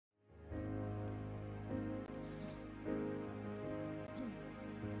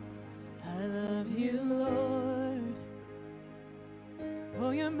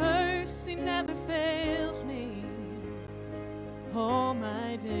never fails me. All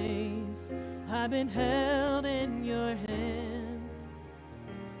my days I've been held in your hands.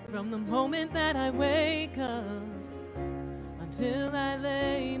 From the moment that I wake up until I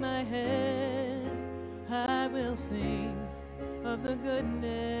lay my head, I will sing of the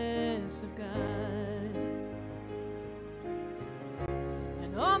goodness of God.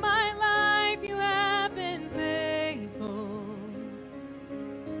 And all my life you have been faithful.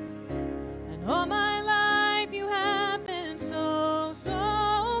 And all my life you have been so,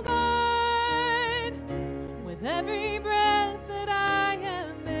 so good. With every breath that I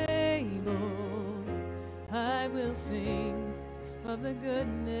am able, I will sing of the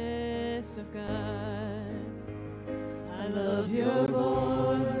goodness of God. I love your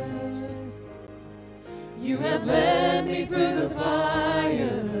voice. You have led me through the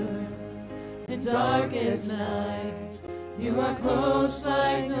fire in darkest night. You are close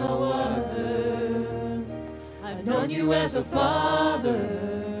like no other. I've known you as a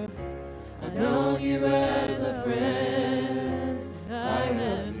father. I've known you as a friend. I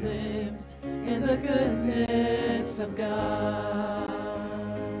have lived in the goodness of God.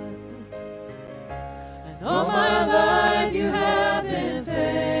 And all my life you have been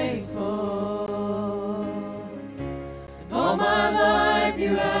faithful. And all my life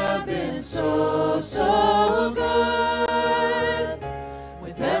you have been so, so good.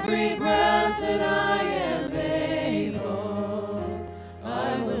 With every breath that I am able,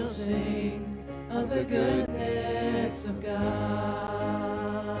 I will sing of the goodness of God.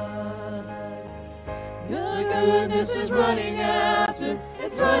 Your goodness is running after,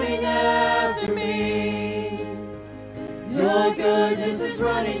 it's running after me. Your goodness is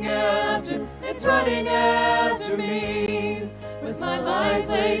running after, it's running after me. With my life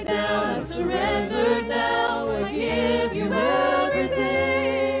laid down, I'm surrendered now. I give you everything.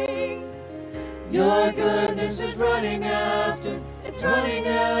 Your goodness is running after, it's running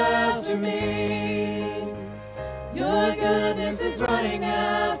after me. Your goodness is running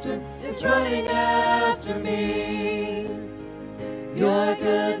after, it's running after me. Your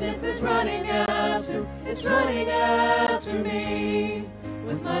goodness is running after, it's running after me.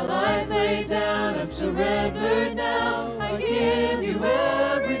 With my life laid down, I'm surrendered now. I give you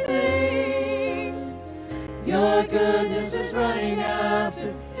everything. Your goodness is running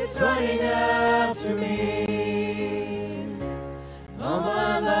after, it's running after me. All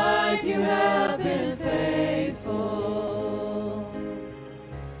my life you have been faithful.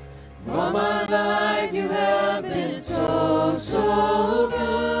 All my life you have been so, so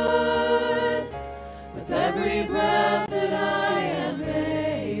good. With every breath that I am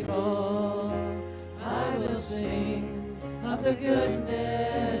able, I will sing of the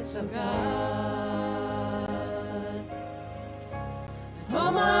goodness of God.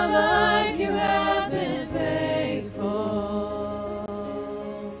 All my life you have been faithful.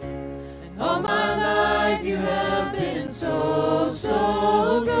 And all my life you have been so,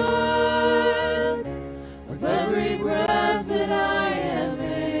 so good. With every breath that I am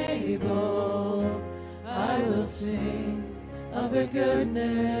able, I will sing of the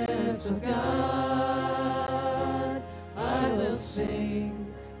goodness of God. I will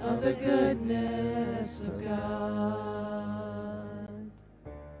sing of the goodness of God.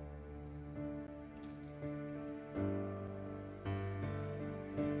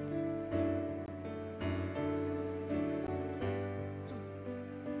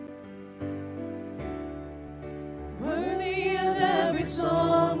 Worthy of every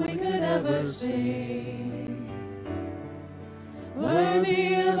song we could ever sing,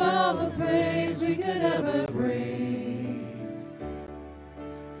 worthy of all the praise we could ever bring,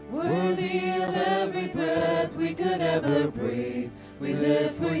 worthy of every breath we could ever breathe. We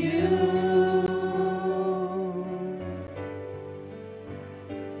live for you.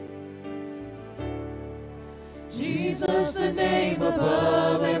 Jesus, the name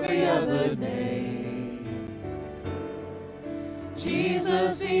above every other name.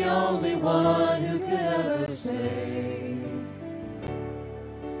 Jesus, the only one who could ever save.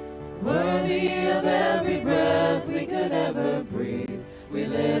 Worthy of every breath we could ever breathe. We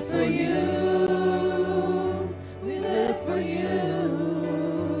live for you. We live for you.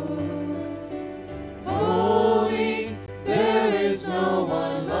 Holy, there is no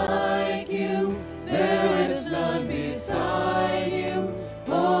one like you. There is none beside you.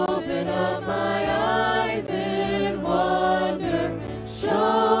 Open up my eyes in wonder.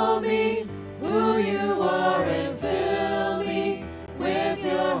 Show me who you are and fill me with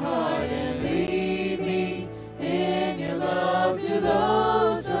your heart and lead me in your love to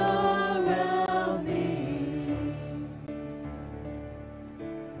those around.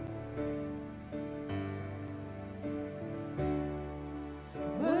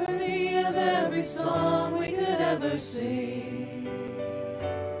 every song we could ever sing.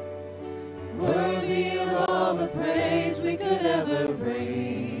 Worthy of all the praise we could ever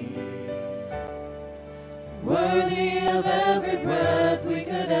bring. Worthy of every breath we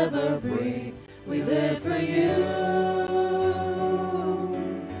could ever breathe. We live for you.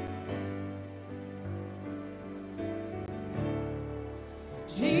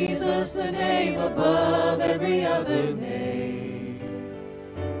 Jesus, the name above every other name.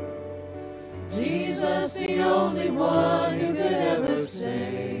 Jesus, the only one who could ever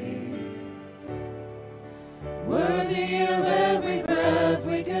save. Worthy of every breath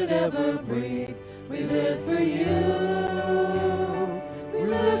we could ever breathe. We live for you. We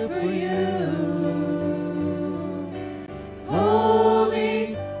live for you.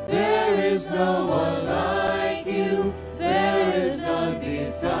 Holy, there is no one like you. There is none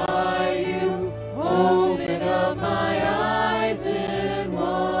beside you. Open up my eyes in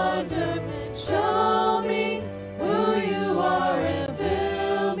wonder. Show me who you are and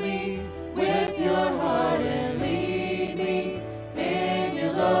fill me with your heart and lead me in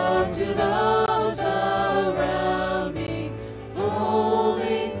your love to those around me.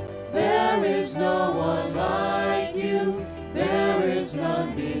 Holy, there is no one like you. There is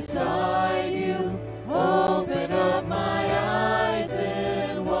none beside you. Open up my eyes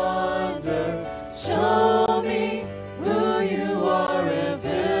in wonder. Show me who you are and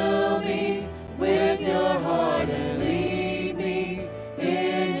fill me with your heart and lead me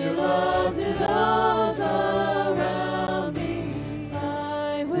in your love to those around me.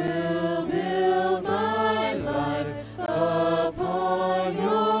 I will build my life upon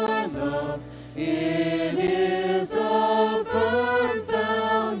your love. It is a firm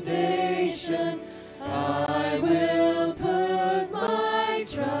foundation. I will put my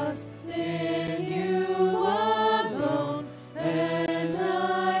trust in you alone, and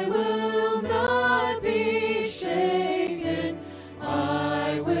I will not be shaken.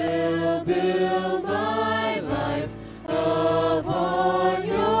 I will build my life upon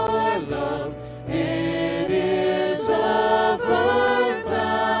your love. It is a firm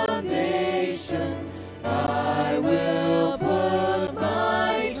foundation. I will put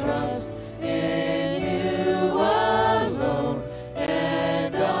my trust in you alone,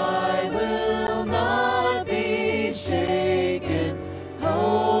 and I will not be shaken.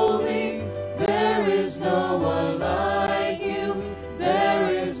 Holy, there is no one like you. There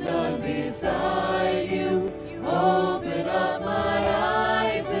is none beside you. Open up my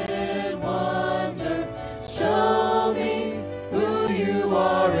eyes in wonder. Show me who you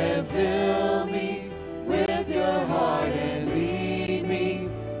are and fill me with your heart and lead me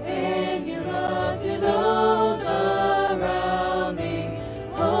in your love to those around me.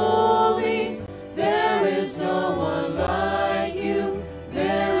 Holy, there is no one like you.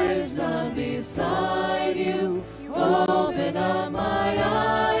 There is none beside you. Open up my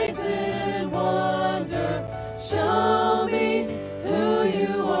eyes in wonder. Show me who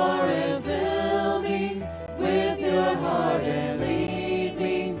you are and fill me with your heart and lead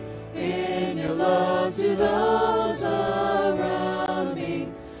me in your love to those around me.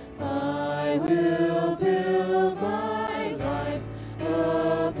 I will build my life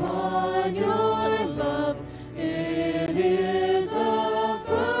upon your love. It is a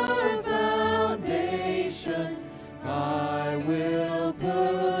firm foundation. I will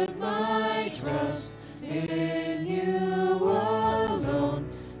put my trust in you alone,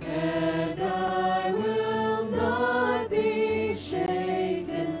 and I will not be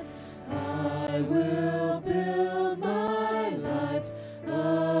shaken. I will build my life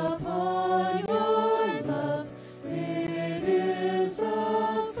upon your love. It is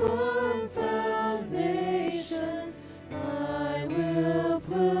a firm foundation. I will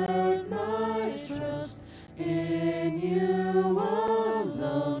put my trust in you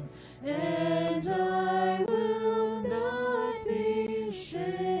alone, and I will not be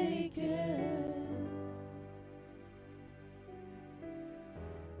shaken.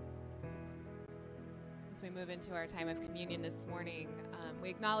 As we move into our time of communion this morning, we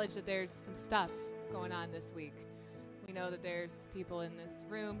acknowledge that there's some stuff going on this week. We know that there's people in this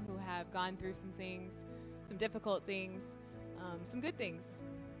room who have gone through some things, some difficult things, some good things.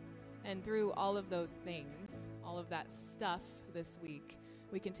 And through all of those things, all of that stuff this week,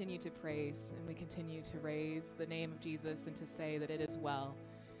 we continue to praise and we continue to raise the name of Jesus and to say that it is well.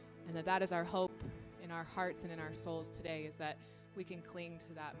 And that is our hope in our hearts and in our souls today, is that we can cling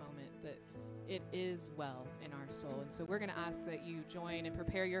to that moment, that it is well in our soul. And so we're going to ask that you join and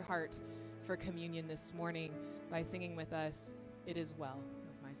prepare your heart for communion this morning by singing with us, "It is well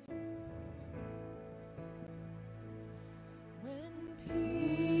with my soul." When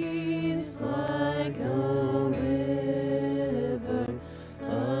peace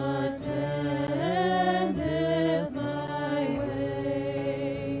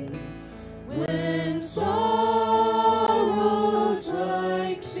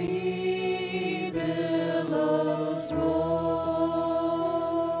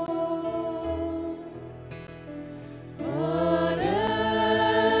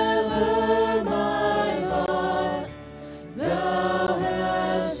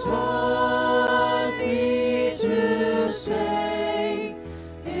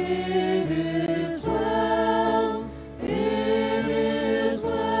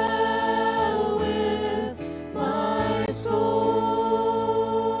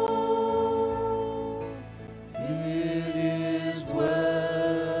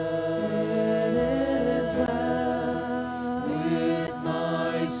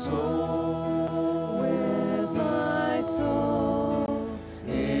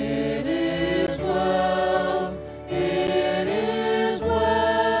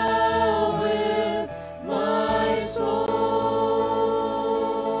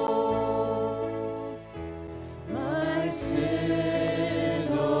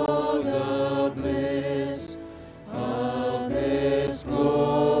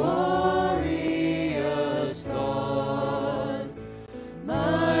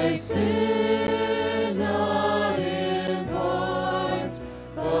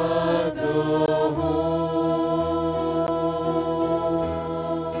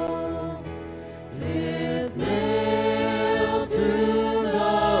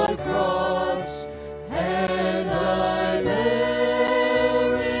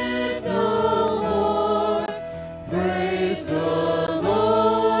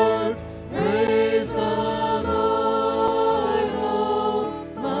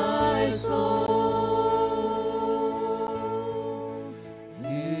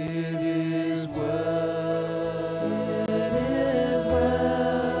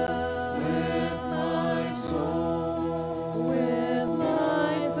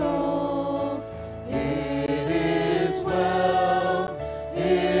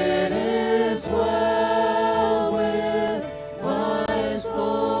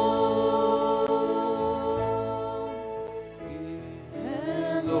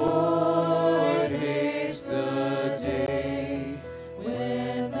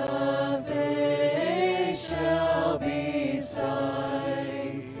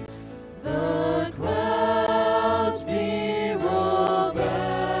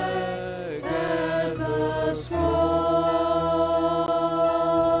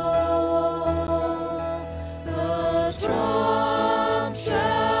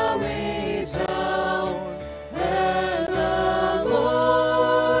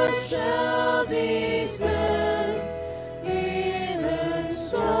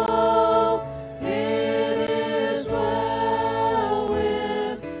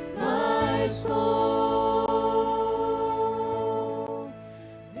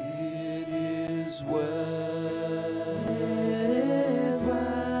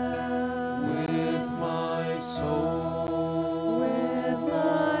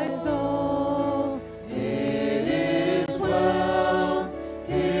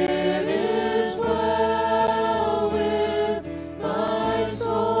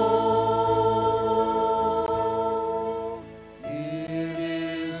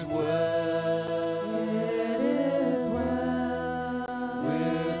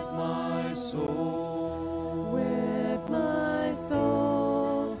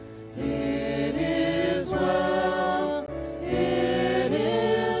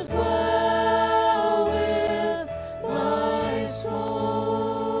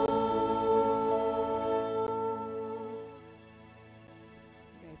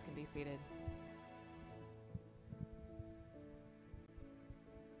can be seated.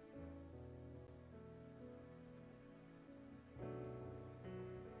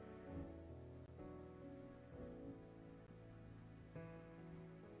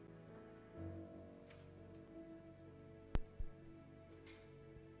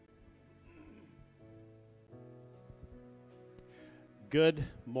 Good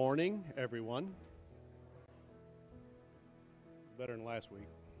morning, everyone. Better than last week.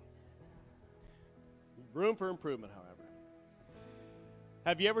 Room for improvement, however.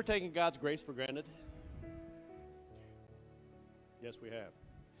 Have you ever taken God's grace for granted? Yes, we have.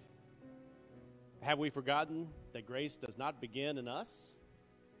 Have we forgotten that grace does not begin in us?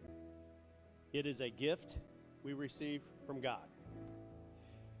 It is a gift we receive from God.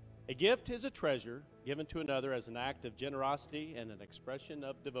 A gift is a treasure given to another as an act of generosity and an expression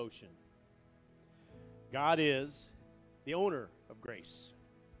of devotion. God is the owner of grace,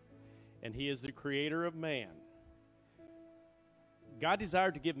 and he is the creator of man. God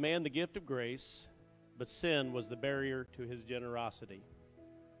desired to give man the gift of grace, but sin was the barrier to his generosity,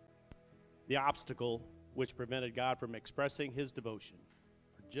 the obstacle which prevented God from expressing his devotion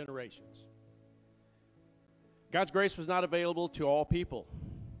for generations. God's grace was not available to all people.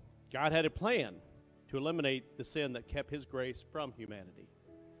 God had a plan to eliminate the sin that kept his grace from humanity.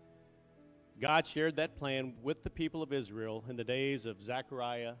 God shared that plan with the people of Israel in the days of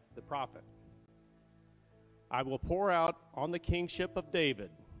Zechariah the prophet. I will pour out on the kingship of David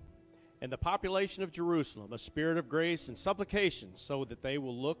and the population of Jerusalem a spirit of grace and supplication, so that they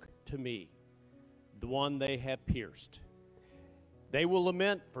will look to me, the one they have pierced. They will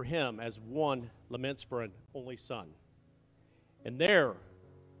lament for him as one laments for an only son. And there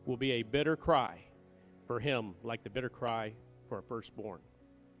will be a bitter cry for him, like the bitter cry for a firstborn.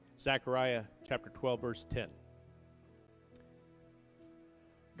 Zechariah chapter 12, verse 10.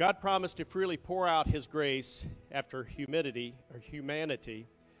 God promised to freely pour out his grace after humanity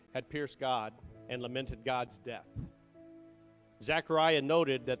had pierced God and lamented God's death. Zechariah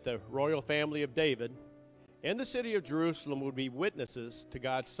noted that the royal family of David and the city of Jerusalem would be witnesses to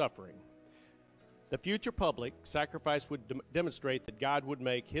God's suffering. The future public sacrifice would demonstrate that God would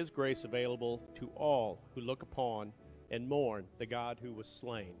make his grace available to all who look upon and mourn the God who was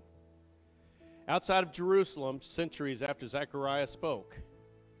slain. Outside of Jerusalem, centuries after Zechariah spoke,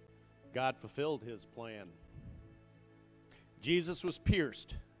 God fulfilled his plan. Jesus was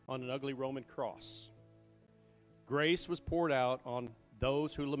pierced on an ugly Roman cross. Grace was poured out on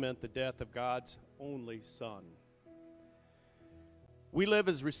those who lament the death of God's only Son. We live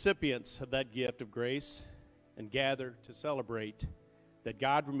as recipients of that gift of grace and gather to celebrate that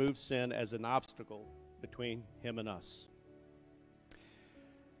God removed sin as an obstacle between him and us.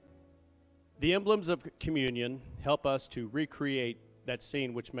 The emblems of communion help us to recreate that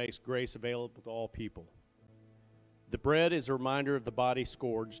scene which makes grace available to all people. The bread is a reminder of the body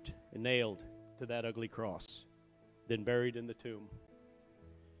scourged and nailed to that ugly cross, then buried in the tomb.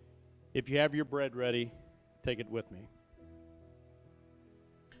 If you have your bread ready, take it with me.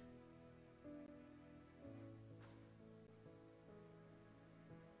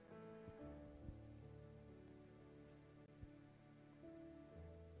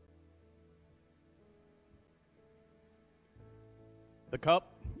 The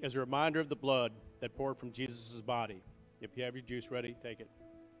cup is a reminder of the blood that poured from Jesus' body. If you have your juice ready, take it.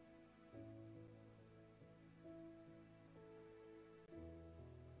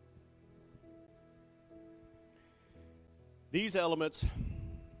 These elements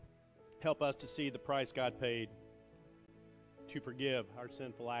help us to see the price God paid to forgive our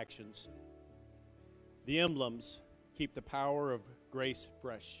sinful actions. The emblems keep the power of grace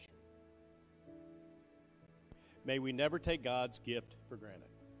fresh. May we never take God's gift for granted.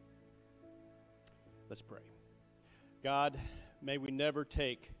 Let's pray. God, may we never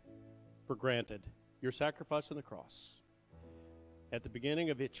take for granted your sacrifice on the cross. At the beginning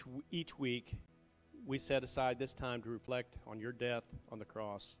of each week, we set aside this time to reflect on your death on the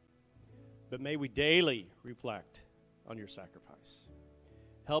cross. But may we daily reflect on your sacrifice.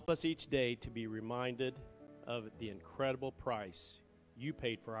 Help us each day to be reminded of the incredible price you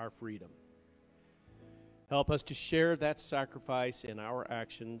paid for our freedom. Help us to share that sacrifice in our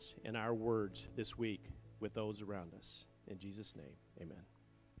actions and our words this week with those around us. In Jesus' name, amen.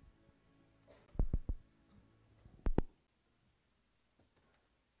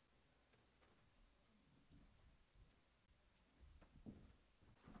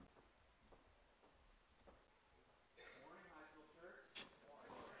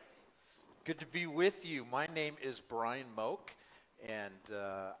 Good to be with you. My name is Bryan Moak, and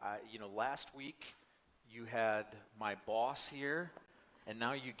last week you had my boss here, and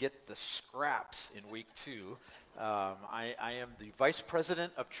now you get the scraps in week 2. I am the Vice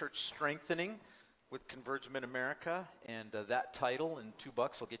President of Church Strengthening with Converge MidAmerica, and that title in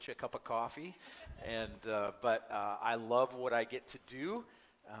 $2 will get you a cup of coffee. But I love what I get to do.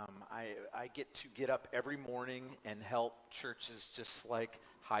 I get to get up every morning and help churches just like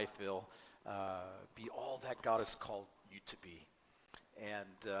Highfill be all that God has called you to be.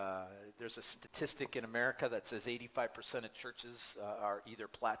 And there's a statistic in America that says 85% of churches are either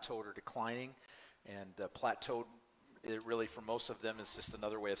plateaued or declining. And plateaued, it really for most of them, is just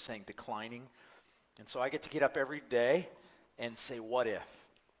another way of saying declining. And so I get to get up every day and say, what if?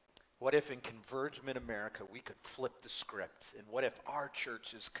 What if in Converge MidAmerica we could flip the script? And what if our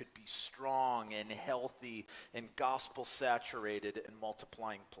churches could be strong and healthy and gospel saturated and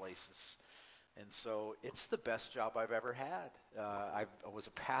multiplying places? And so it's the best job I've ever had. I was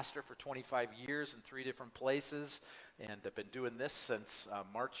a pastor for 25 years in 3 different places, and I've been doing this since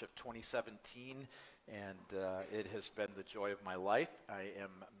March of 2017, and it has been the joy of my life. I am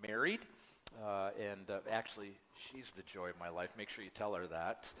married. Actually, she's the joy of my life. Make sure you tell her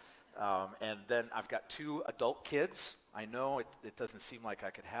that. And then I've got 2 adult kids. I know it doesn't seem like I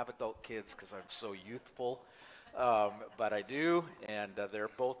could have adult kids because I'm so youthful, but I do, and they're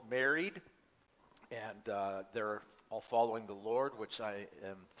both married, and they're all following the Lord, which I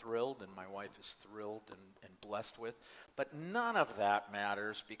am thrilled, and my wife is thrilled and blessed with. But none of that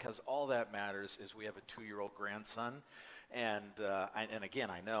matters, because all that matters is we have a 2-year-old grandson. And again,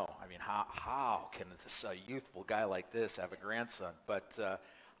 I know, I mean, how can a youthful guy like this have a grandson? But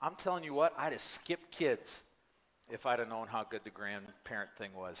I'm telling you what, I'd have skipped kids if I'd have known how good the grandparent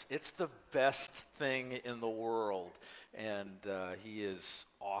thing was. It's the best thing in the world, and he is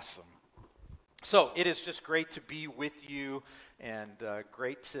awesome. So it is just great to be with you, and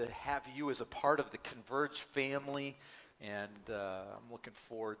great to have you as a part of the Converge family. And I'm looking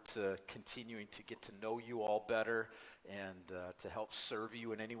forward to continuing to get to know you all better, and to help serve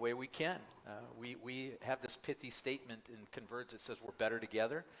you in any way we can. We have this pithy statement in Converge that says we're better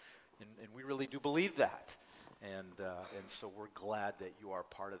together, and we really do believe that. And so we're glad that you are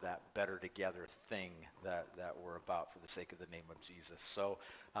part of that better together thing that we're about for the sake of the name of Jesus. So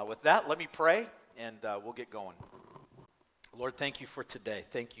with that, let me pray, and we'll get going. Lord, thank you for today.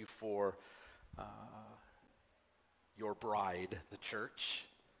 Thank you for your bride, the church.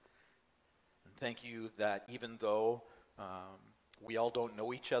 And thank you that even though we all don't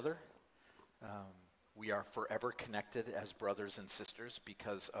know each other, we are forever connected as brothers and sisters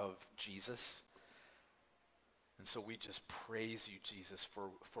because of Jesus. And so we just praise you, Jesus, for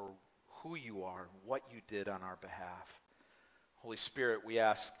who you are and what you did on our behalf. Holy Spirit, we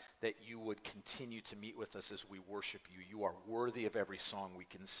ask that you would continue to meet with us as we worship you. You are worthy of every song we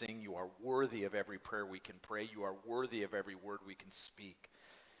can sing. You are worthy of every prayer we can pray. You are worthy of every word we can speak.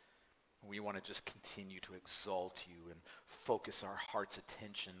 We want to just continue to exalt you and focus our heart's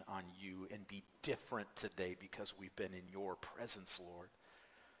attention on you and be different today because we've been in your presence, Lord.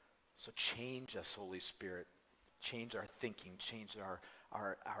 So change us, Holy Spirit. Change our thinking, change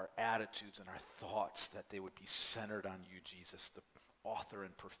our attitudes and our thoughts, that they would be centered on you, Jesus, the author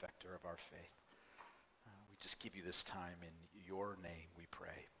and perfecter of our faith. We just give you this time in your name, we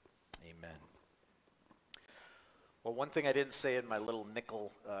pray. Amen. Well, one thing I didn't say in my little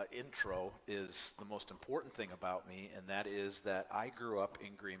nickel intro is the most important thing about me, and that is that I grew up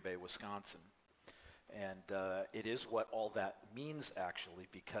in Green Bay, Wisconsin. And it is what all that means, actually,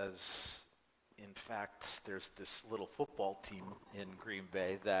 because in fact, there's this little football team in Green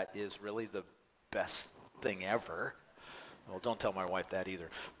Bay that is really the best thing ever. Well, don't tell my wife that either.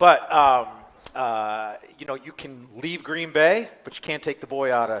 But, you can leave Green Bay, but you can't take the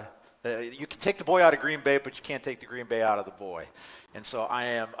boy out of you can take the boy out of Green Bay, but you can't take the Green Bay out of the boy. And so I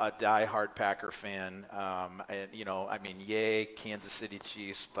am a diehard Packer fan. Yay, Kansas City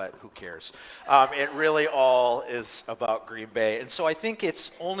Chiefs, but who cares? It really all is about Green Bay. And so I think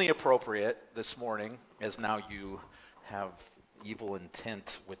it's only appropriate this morning, as now you have evil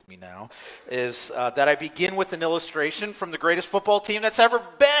intent with me now, is that I begin with an illustration from the greatest football team that's ever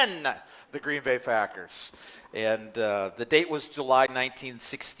been, the Green Bay Packers. And the date was July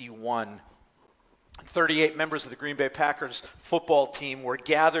 1961. 38 members of the Green Bay Packers football team were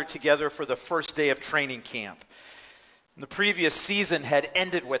gathered together for the first day of training camp. The previous season had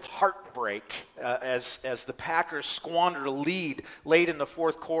ended with heartbreak as the Packers squandered a lead late in the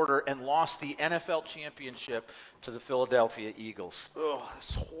fourth quarter and lost the NFL championship to the Philadelphia Eagles. Oh,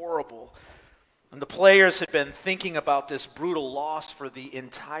 it's horrible. And the players had been thinking about this brutal loss for the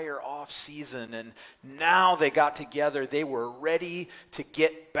entire offseason, and now they got together. They were ready to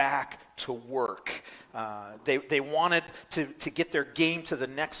get back to work. They wanted to get their game to the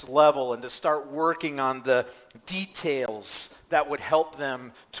next level and to start working on the details that would help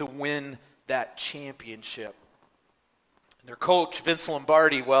them to win that championship. And their coach, Vince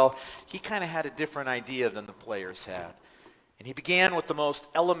Lombardi, well, he kind of had a different idea than the players had. And he began with the most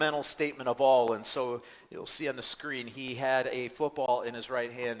elemental statement of all. And so you'll see on the screen, he had a football in his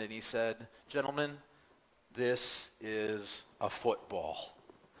right hand, and he said, "Gentlemen, this is a football."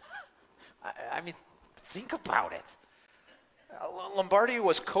 I mean, think about it. Lombardi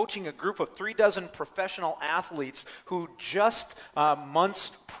was coaching a group of 36 professional athletes who just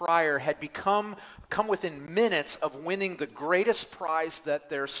months prior had come within minutes of winning the greatest prize that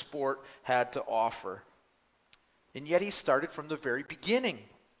their sport had to offer. And yet he started from the very beginning.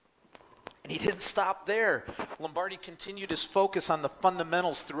 And he didn't stop there. Lombardi continued his focus on the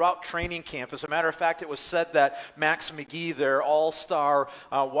fundamentals throughout training camp. As a matter of fact, it was said that Max McGee, their all-star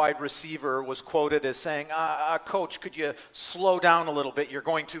wide receiver, was quoted as saying, "Coach, could you slow down a little bit? You're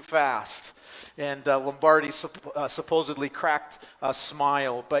going too fast." And Lombardi supposedly cracked a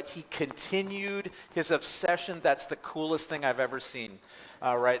smile, but he continued his obsession. That's the coolest thing I've ever seen.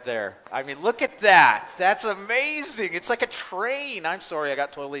 Right there. I mean, look at that. That's amazing. It's like a train. I'm sorry, I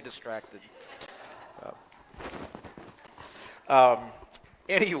got totally distracted.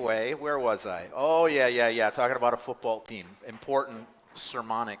 Anyway, where was I? Oh, yeah. Talking about a football team. Important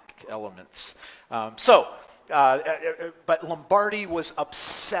sermonic elements. But Lombardi was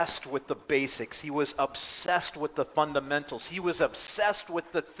obsessed with the basics. He was obsessed with the fundamentals. He was obsessed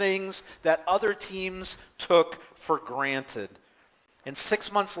with the things that other teams took for granted. And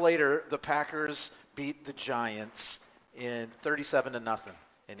 6 months later, the Packers beat the Giants in 37-0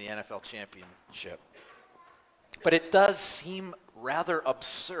 in the NFL championship. But it does seem rather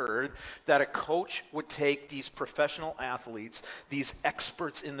absurd that a coach would take these professional athletes, these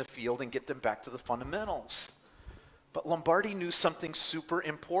experts in the field, and get them back to the fundamentals. But Lombardi knew something super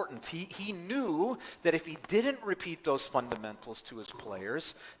important. He knew that if he didn't repeat those fundamentals to his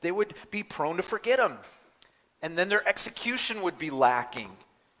players, they would be prone to forget them. And then their execution would be lacking.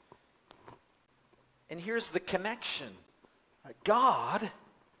 And here's the connection. God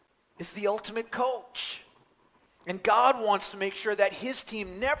is the ultimate coach. And God wants to make sure that his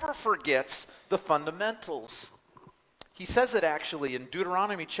team never forgets the fundamentals. He says it actually in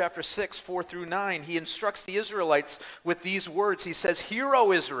Deuteronomy chapter 6, 4-9. He instructs the Israelites with these words. He says, "Hear,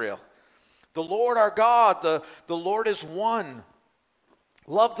 O Israel, the Lord our God, the Lord is one.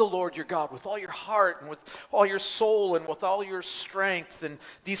 Love the Lord your God with all your heart and with all your soul and with all your strength. And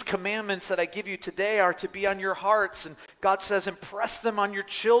these commandments that I give you today are to be on your hearts." And God says, impress them on your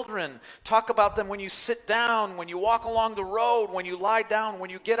children. Talk about them when you sit down, when you walk along the road, when you lie down,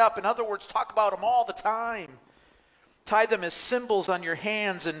 when you get up. In other words, talk about them all the time. Tie them as symbols on your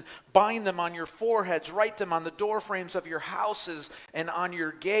hands and bind them on your foreheads. Write them on the doorframes of your houses and on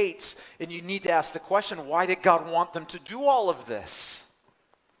your gates. And you need to ask the question, why did God want them to do all of this?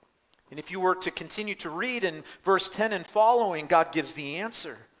 And if you were to continue to read in verse 10 and following, God gives the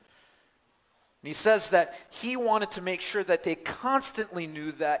answer. And he says that he wanted to make sure that they constantly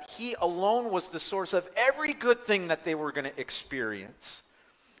knew that he alone was the source of every good thing that they were going to experience.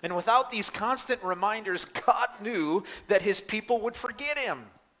 And without these constant reminders, God knew that his people would forget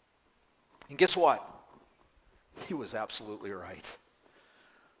him. And guess what? He was absolutely right.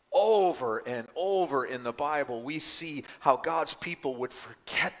 Over and over in the Bible, we see how God's people would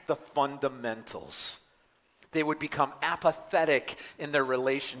forget the fundamentals. They would become apathetic in their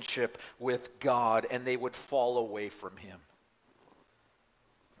relationship with God, and they would fall away from him.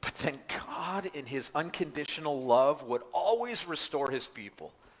 But then God, in his unconditional love, would always restore his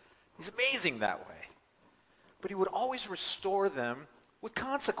people. He's amazing that way. But he would always restore them with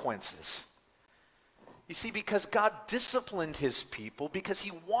consequences. You see, because God disciplined his people, because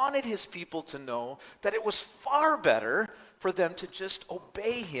he wanted his people to know that it was far better for them to just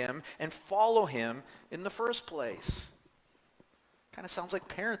obey him and follow him in the first place. Kind of sounds like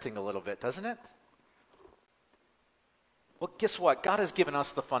parenting a little bit, doesn't it? Well, guess what? God has given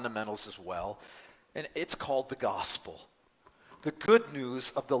us the fundamentals as well, and it's called the gospel. The good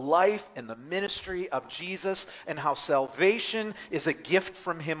news of the life and the ministry of Jesus and how salvation is a gift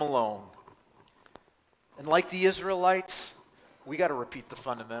from him alone. And like the Israelites, we got to repeat the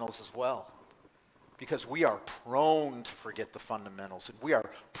fundamentals as well, because we are prone to forget the fundamentals, and we are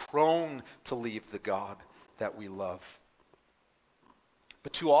prone to leave the God that we love.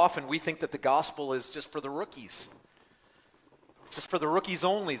 But too often we think that the gospel is just for the rookies, It's just for the rookies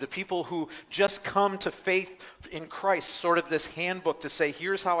only, the people who just come to faith in Christ, sort of this handbook to say,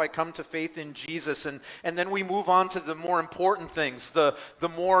 here's how I come to faith in Jesus. And then we move on to the more important things, the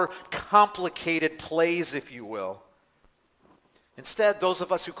more complicated plays, if you will. Instead, those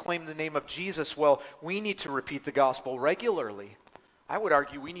of us who claim the name of Jesus, well, we need to repeat the gospel regularly. I would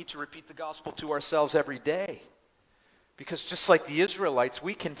argue we need to repeat the gospel to ourselves every day. Because just like the Israelites,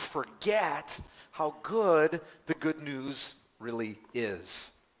 we can forget how good the good news really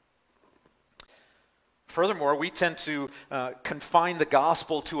is. Furthermore, we tend to confine the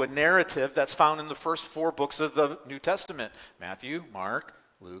gospel to a narrative that's found in the first 4 books of the New Testament: Matthew, Mark,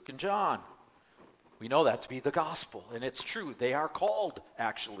 Luke, and John. We know that to be the gospel, and it's true. They are called,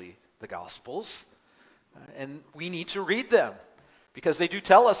 actually, the Gospels, and we need to read them because they do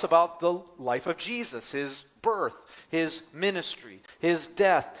tell us about the life of Jesus, his birth, his ministry, his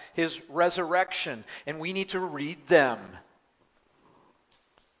death, his resurrection, and we need to read them.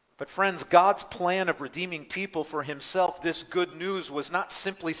 But friends, God's plan of redeeming people for himself, this good news, was not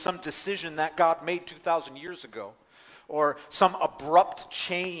simply some decision that God made 2,000 years ago or some abrupt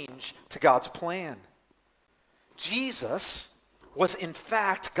change to God's plan. Jesus was in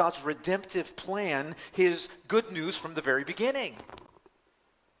fact God's redemptive plan, his good news from the very beginning.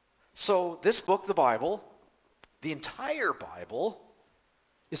 So this book, the Bible, the entire Bible,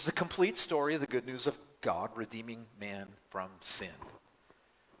 is the complete story of the good news of God redeeming man from sin.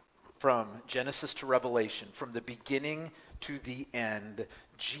 From Genesis to Revelation, from the beginning to the end,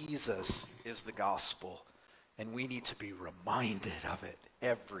 Jesus is the gospel, and we need to be reminded of it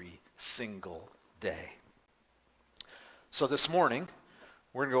every single day. So this morning,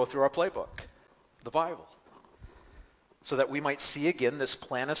 we're going to go through our playbook, the Bible, so that we might see again this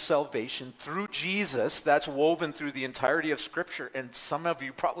plan of salvation through Jesus that's woven through the entirety of Scripture. And some of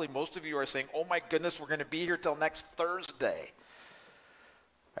you, probably most of you, are saying, oh my goodness, we're going to be here till next Thursday.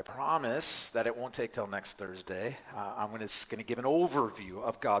 I promise that it won't take till next Thursday. I'm just going to give an overview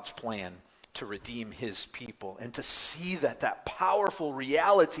of God's plan to redeem his people and to see that powerful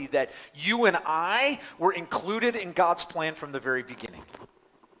reality that you and I were included in God's plan from the very beginning.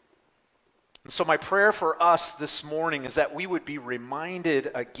 And so my prayer for us this morning is that we would be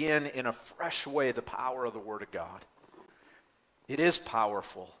reminded again in a fresh way the power of the Word of God. It is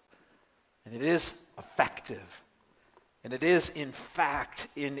powerful, and it is effective. And it is, in fact,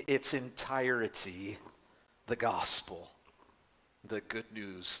 in its entirety, the gospel, the good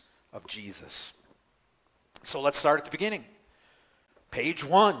news of Jesus. So let's start at the beginning. Page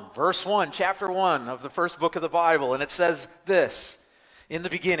 1, verse 1, chapter 1 of the first book of the Bible. And it says this: in the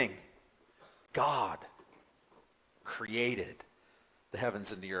beginning, God created the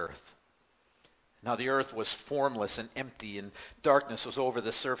heavens and the earth. Now the earth was formless and empty, and darkness was over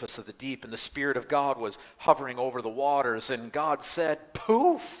the surface of the deep, and the Spirit of God was hovering over the waters. And God said,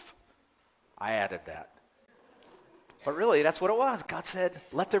 poof! I added that. But really, that's what it was. God said,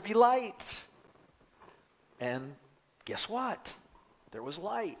 let there be light. And guess what? There was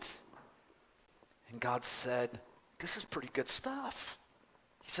light. And God said, this is pretty good stuff.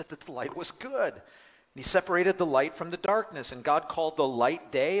 He said that the light was good. And he separated the light from the darkness, and God called the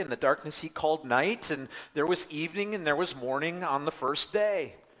light day, and the darkness he called night, and there was evening and there was morning on the first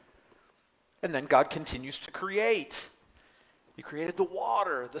day. And then God continues to create. He created the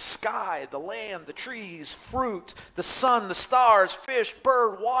water, the sky, the land, the trees, fruit, the sun, the stars, fish,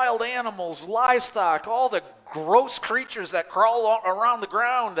 bird, wild animals, livestock, all the gross creatures that crawl around the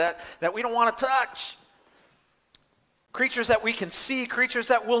ground that we don't want to touch. Creatures that we can see, creatures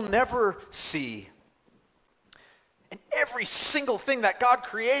that we'll never see. And every single thing that God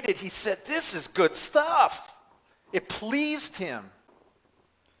created, he said, this is good stuff. It pleased him.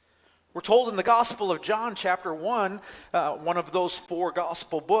 We're told in the Gospel of John, chapter 1, one of those 4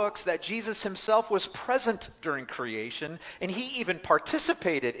 gospel books, that Jesus himself was present during creation, and he even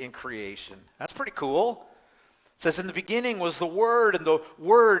participated in creation. That's pretty cool. It says, in the beginning was the Word, and the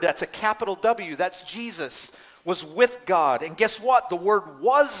Word, that's a capital W, that's Jesus, was with God. And guess what? The Word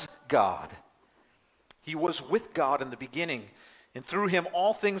was God. He was with God in the beginning, and through him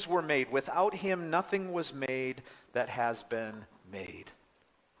all things were made. Without him nothing was made that has been made.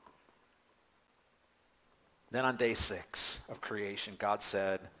 Then on day 6 of creation, God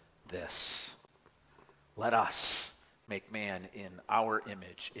said this: let us make man in our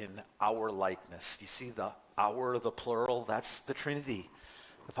image, in our likeness. Do you see the our, the plural? That's the Trinity,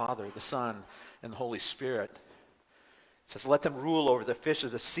 the Father, the Son, and the Holy Spirit. It says, let them rule over the fish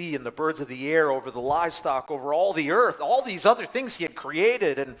of the sea and the birds of the air, over the livestock, over all the earth, all these other things he had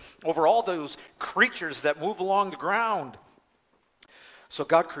created, and over all those creatures that move along the ground. So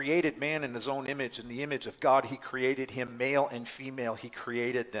God created man in his own image. In the image of God, he created him, male and female, he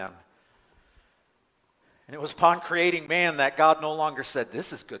created them. And it was upon creating man that God no longer said,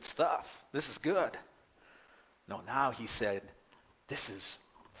 this is good stuff. This is good. No, now he said, this is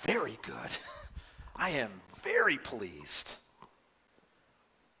very good. I am very pleased.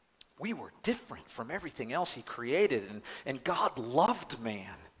 We were different from everything else he created, and God loved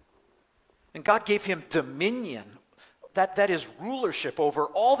man. And God gave him dominion. That is rulership over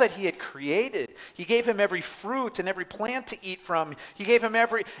all that he had created. He gave him every fruit and every plant to eat from. He gave him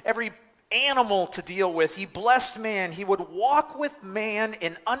every animal to deal with. He blessed man. He would walk with man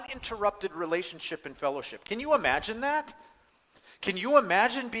in uninterrupted relationship and fellowship. Can you imagine that? Can you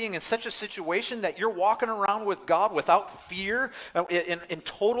imagine being in such a situation that you're walking around with God without fear, in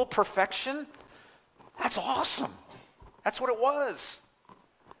total perfection? That's awesome. That's what it was.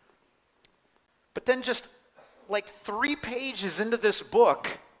 But then just like 3 pages into this book,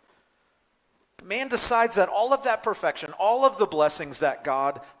 man decides that all of that perfection, all of the blessings that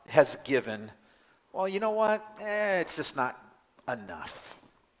God has given, well, you know what? It's just not enough.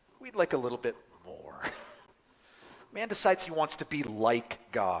 We'd like a little bit more. Man decides he wants to be like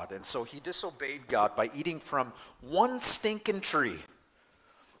God, and so he disobeyed God by eating from one stinking tree.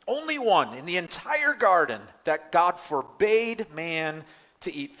 Only one in the entire garden that God forbade man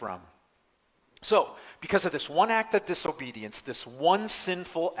to eat from. So, because of this one act of disobedience, this one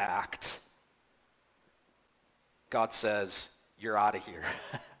sinful act, God says, you're out of here.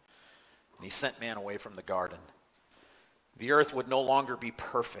 And he sent man away from the garden. The earth would no longer be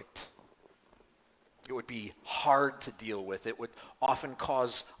perfect. It would be hard to deal with. It would often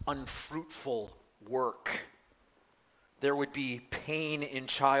cause unfruitful work. There would be pain in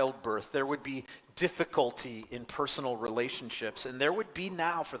childbirth. There would be difficulty in personal relationships. And there would be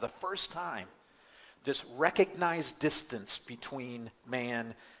now, for the first time, this recognized distance between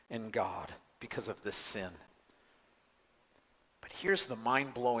man and God because of this sin. But here's the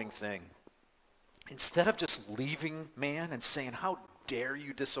mind-blowing thing. Instead of just leaving man and saying, how dare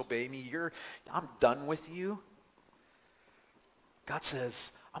you disobey me? I'm done with you. God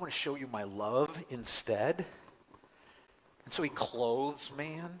says, I want to show you my love instead. And so he clothes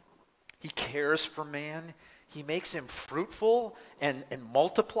man. He cares for man. He makes him fruitful and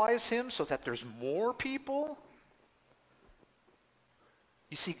multiplies him so that there's more people.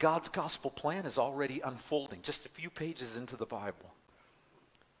 You see, God's gospel plan is already unfolding just a few pages into the Bible.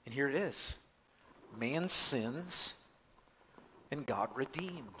 And here it is. Man sins and God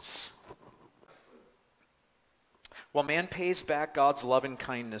redeems. Well, man pays back God's love and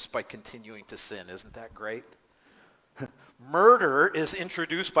kindness by continuing to sin. Isn't that great? Murder is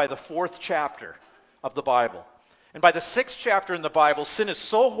introduced by the 4th chapter of the Bible. And by the 6th chapter in the Bible, sin is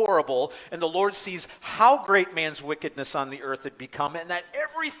so horrible, and the Lord sees how great man's wickedness on the earth had become, and that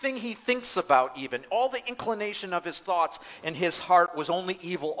everything he thinks about, even all the inclination of his thoughts and his heart, was only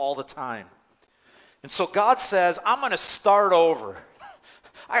evil all the time. And so God says, I'm going to start over.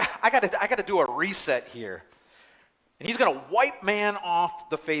 I got to do a reset here. And he's going to wipe man off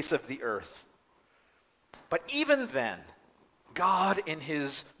the face of the earth. But even then, God in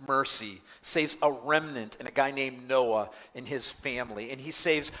his mercy saves a remnant and a guy named Noah and his family. And he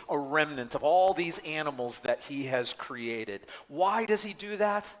saves a remnant of all these animals that he has created. Why does he do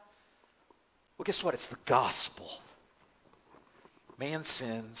that? Well, guess what? It's the gospel. Man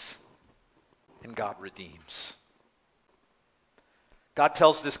sins and God redeems. God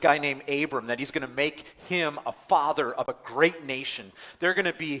tells this guy named Abram that he's going to make him a father of a great nation. They're going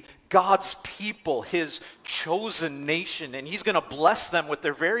to be God's people, his chosen nation, and he's going to bless them with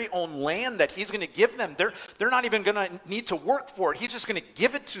their very own land that he's going to give them. They're not even going to need to work for it. He's just going to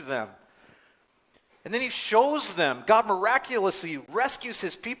give it to them. And then he shows them. God miraculously rescues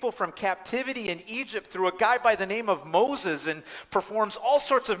his people from captivity in Egypt through a guy by the name of Moses and performs all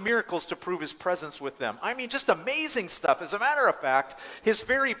sorts of miracles to prove his presence with them. I mean, just amazing stuff. As a matter of fact, his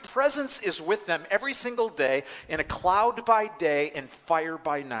very presence is with them every single day in a cloud by day and fire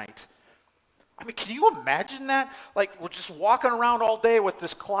by night. I mean, can you imagine that? Like, we're just walking around all day with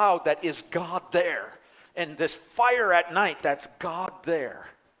this cloud that is God there, and this fire at night that's God there.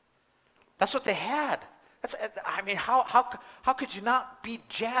 That's what they had. How could you not be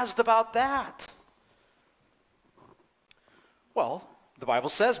jazzed about that? Well, the Bible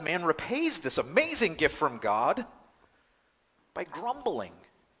says man repays this amazing gift from God by grumbling.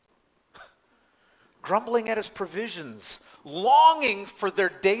 Grumbling at his provisions, longing for their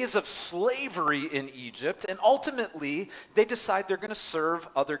days of slavery in Egypt, and ultimately they decide they're going to serve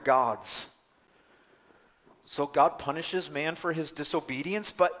other gods. So God punishes man for his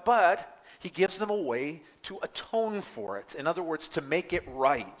disobedience, but he gives them a way to atone for it. In other words, to make it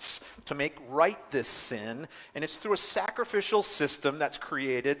right, to make right this sin. And it's through a sacrificial system that's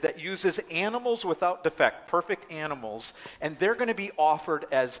created that uses animals without defect, perfect animals, and they're going to be offered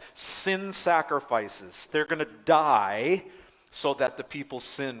as sin sacrifices. They're going to die so that the people's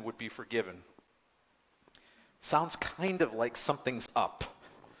sin would be forgiven. Sounds kind of like something's up.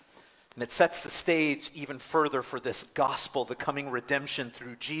 And it sets the stage even further for this gospel, the coming redemption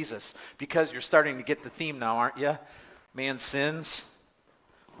through Jesus. Because you're starting to get the theme now, aren't you? Man sins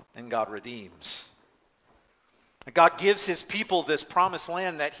and God redeems. And God gives his people this promised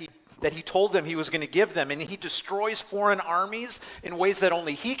land that he told them he was going to give them. And he destroys foreign armies in ways that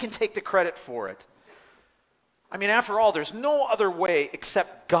only he can take the credit for it. I mean, after all, there's no other way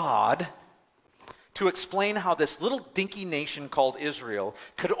except God to explain how this little dinky nation called Israel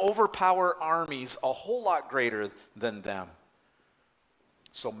could overpower armies a whole lot greater than them.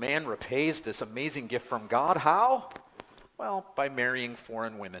 So man repays this amazing gift from God. How? Well, by marrying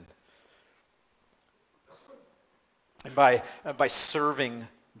foreign women. And by serving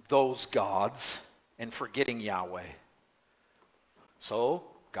those gods and forgetting Yahweh. So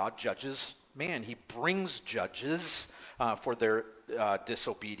God judges man. He brings judges for their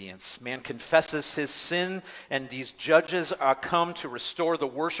disobedience. Man confesses his sin, and these judges come to restore the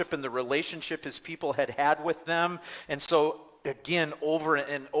worship and the relationship his people had with them. And so, again, over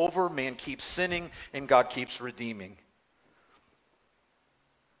and over, man keeps sinning, and God keeps redeeming.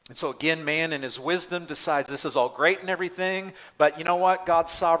 And so, again, man in his wisdom decides this is all great and everything, but you know what?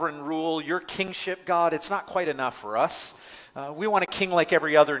 God's sovereign rule, your kingship, God, it's not quite enough for us. We want a king like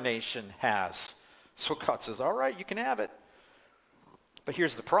every other nation has. So God says, all right, you can have it. But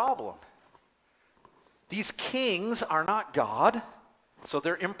here's the problem. These kings are not God, so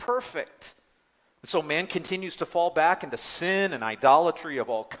they're imperfect. And so man continues to fall back into sin and idolatry of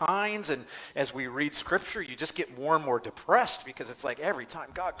all kinds. And as we read Scripture, you just get more and more depressed because it's like every time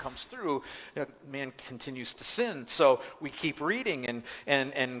God comes through, man continues to sin. So we keep reading,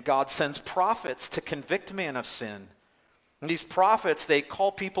 and God sends prophets to convict man of sin. And these prophets, they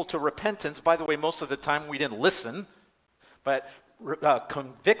call people to repentance. By the way, most of the time we didn't listen, but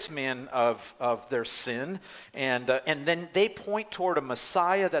convicts man of their sin, and then they point toward a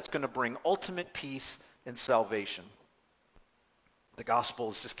Messiah that's going to bring ultimate peace and salvation. The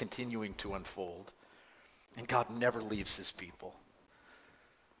gospel is just continuing to unfold, and God never leaves his people.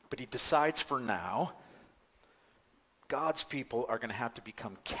 But he decides for now, God's people are going to have to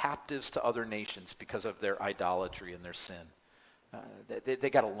become captives to other nations because of their idolatry and their sin. They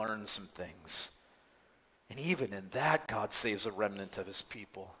got to learn some things. And even in that, God saves a remnant of his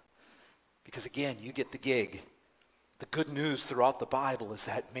people. Because again, you get the gig. The good news throughout the Bible is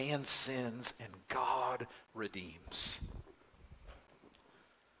that man sins and God redeems.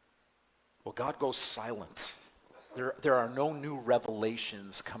 Well, God goes silent. There are no new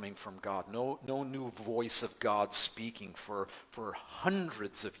revelations coming from God. No new voice of God speaking for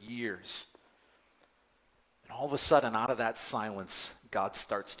hundreds of years. And all of a sudden, out of that silence, God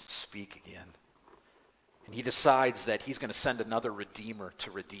starts to speak again. And he decides that he's going to send another redeemer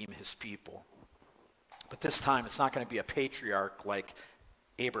to redeem his people. But this time, it's not going to be a patriarch like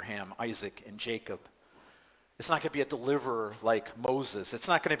Abraham, Isaac, and Jacob. It's not going to be a deliverer like Moses. It's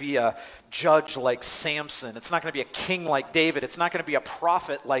not going to be a judge like Samson. It's not going to be a king like David. It's not going to be a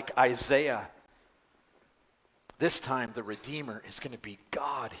prophet like Isaiah. This time, the Redeemer is going to be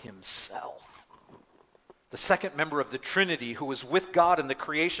God himself. The second member of the Trinity, who was with God in the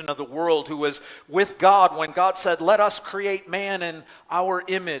creation of the world, who was with God when God said, let us create man in our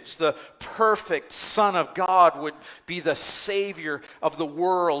image. The perfect Son of God would be the Savior of the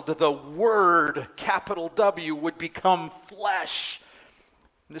world. The Word, capital W, would become flesh.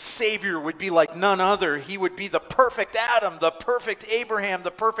 The Savior would be like none other. He would be the perfect Adam, the perfect Abraham,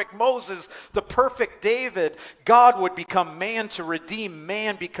 the perfect Moses, the perfect David. God would become man to redeem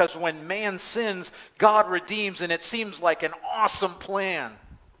man, because when man sins, God redeems, and it seems like an awesome plan.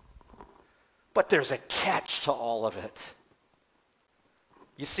 But there's a catch to all of it.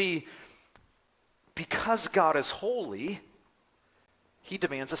 You see, because God is holy, he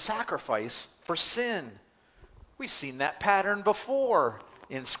demands a sacrifice for sin. We've seen that pattern before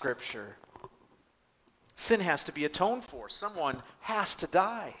in Scripture. Sin has to be atoned for. Someone has to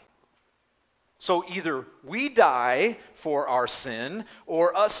die. So either we die for our sin,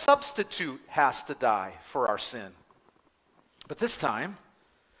 or a substitute has to die for our sin. But this time,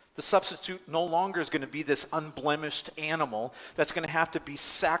 the substitute no longer is going to be this unblemished animal that's going to have to be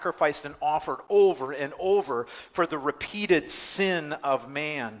sacrificed and offered over and over for the repeated sin of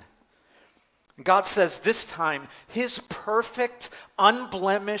man. God says this time, his perfect,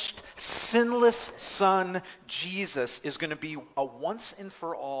 unblemished, sinless Son, Jesus, is going to be a once and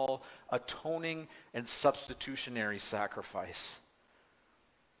for all atoning and substitutionary sacrifice.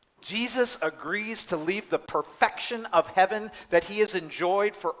 Jesus agrees to leave the perfection of heaven that he has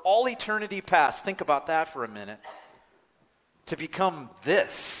enjoyed for all eternity past. Think about that for a minute. To become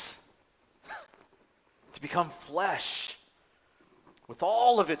this. To become flesh. With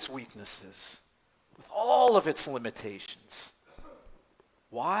all of its weaknesses. With all of its limitations.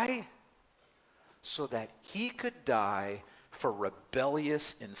 Why? So that he could die for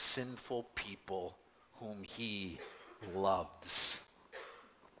rebellious and sinful people whom he loves.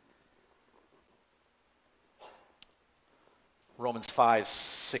 Romans 5,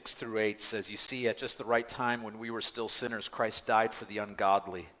 6 through 8 says, you see, at just the right time when we were still sinners, Christ died for the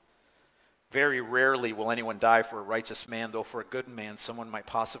ungodly. Very rarely will anyone die for a righteous man, though for a good man someone might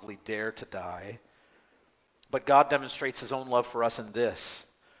possibly dare to die. But God demonstrates his own love for us in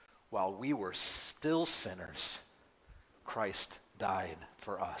this. While we were still sinners, Christ died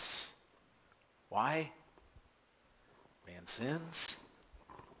for us. Why? Man sins,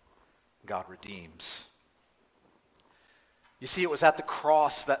 God redeems. You see, it was at the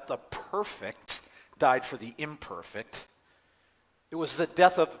cross that the perfect died for the imperfect. It was the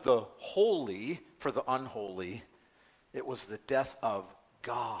death of the holy for the unholy. It was the death of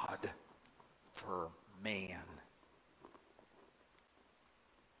God for man.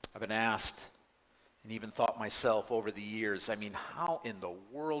 I've been asked and even thought myself over the years, how in the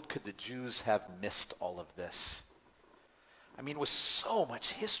world could the Jews have missed all of this? With so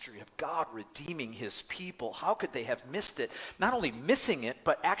much history of God redeeming his people, how could they have missed it? Not only missing it,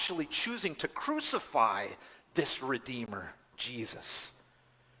 but actually choosing to crucify this Redeemer, Jesus.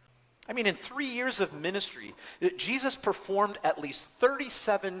 In 3 years of ministry, Jesus performed at least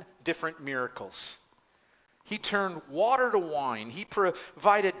 37 different miracles. He turned water to wine. He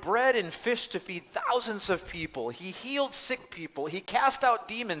provided bread and fish to feed thousands of people. He healed sick people. He cast out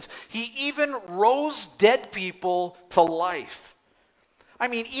demons. He even rose dead people to life.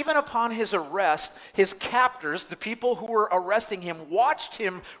 Even upon his arrest, his captors, the people who were arresting him, watched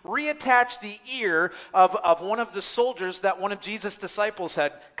him reattach the ear of one of the soldiers that one of Jesus' disciples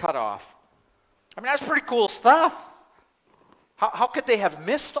had cut off. That's pretty cool stuff. How could they have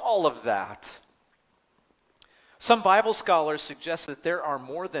missed all of that? Some Bible scholars suggest that there are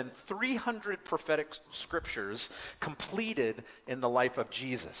more than 300 prophetic scriptures completed in the life of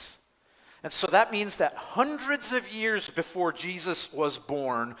Jesus. And so that means that hundreds of years before Jesus was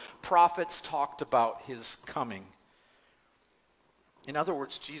born, prophets talked about his coming. In other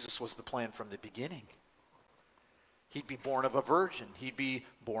words, Jesus was the plan from the beginning. He'd be born of a virgin. He'd be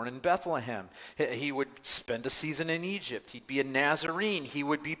born in Bethlehem. He would spend a season in Egypt. He'd be a Nazarene. He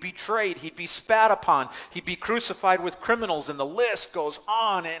would be betrayed. He'd be spat upon. He'd be crucified with criminals, and the list goes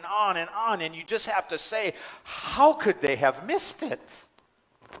on and on and on. And you just have to say, how could they have missed it?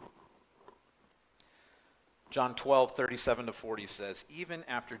 John 12, 37 to 40 says, even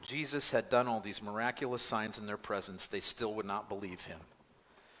after Jesus had done all these miraculous signs in their presence, they still would not believe him.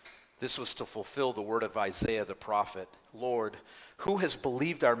 This was to fulfill the word of Isaiah the prophet. Lord, who has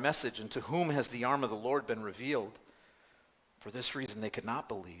believed our message, and to whom has the arm of the Lord been revealed? For this reason they could not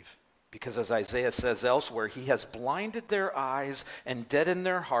believe, because as Isaiah says elsewhere, he has blinded their eyes and deadened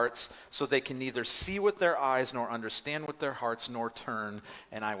their hearts, so they can neither see with their eyes nor understand with their hearts, nor turn,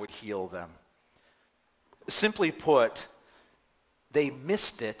 and I would heal them. Simply put, they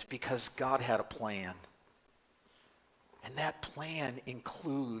missed it because God had a plan. And that plan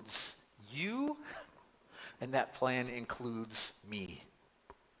includes you, and that plan includes me.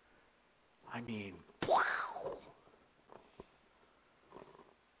 Wow.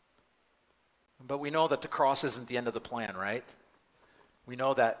 But we know that the cross isn't the end of the plan, right? We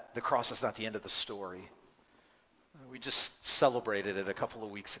know that the cross is not the end of the story. We just celebrated it a couple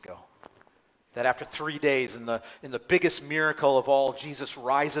of weeks ago. That after 3 days, in the biggest miracle of all, Jesus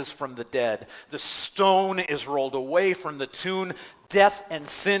rises from the dead. The stone is rolled away from the tomb. Death and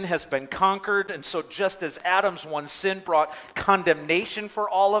sin has been conquered. And so just as Adam's one sin brought condemnation for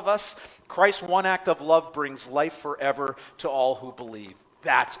all of us, Christ's one act of love brings life forever to all who believe.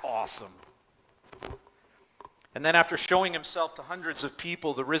 That's awesome. And then after showing himself to hundreds of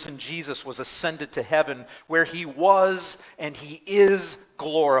people, the risen Jesus was ascended to heaven, where he was and he is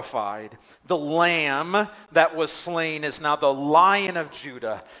glorified. The Lamb that was slain is now the Lion of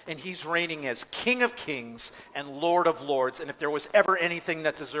Judah, and he's reigning as King of Kings and Lord of Lords. And if there was ever anything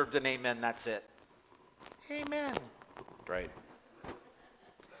that deserved an amen, that's it. Amen. Great.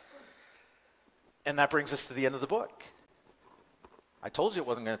 And that brings us to the end of the book. I told you it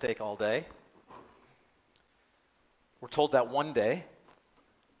wasn't going to take all day. We're told that one day,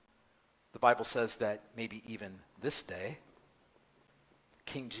 the Bible says that maybe even this day,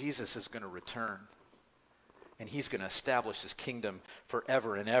 King Jesus is going to return. And he's going to establish his kingdom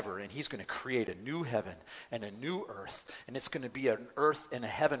forever and ever. And he's going to create a new heaven and a new earth. And it's going to be an earth and a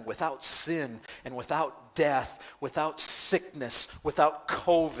heaven without sin and without death, without sickness, without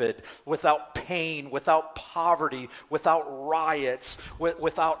COVID, without pain, without poverty, without riots,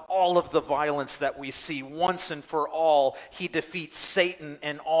 without all of the violence that we see. Once and for all, he defeats Satan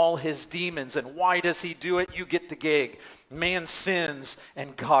and all his demons. And why does he do it? You get the gig. Man sins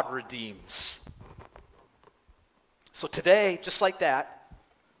and God redeems. So today, just like that,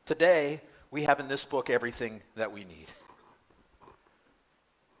 today we have in this book everything that we need.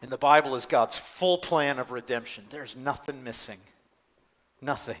 And the Bible is God's full plan of redemption. There's nothing missing.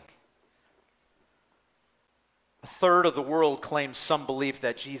 Nothing. A third of the world claims some belief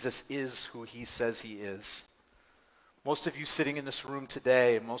that Jesus is who he says he is. Most of you sitting in this room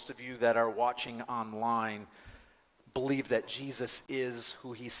today, and most of you that are watching online, believe that Jesus is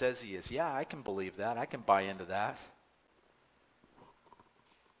who he says he is. Yeah, I can believe that. I can buy into that.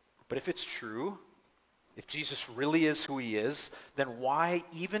 But if it's true, if Jesus really is who he is, then why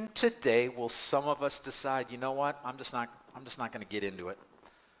even today will some of us decide, you know what, I'm just not going to get into it.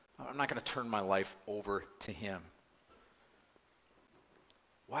 I'm not going to turn my life over to him.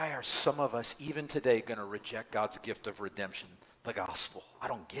 Why are some of us even today going to reject God's gift of redemption, the gospel? I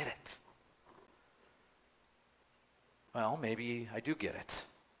don't get it. Well, maybe I do get it.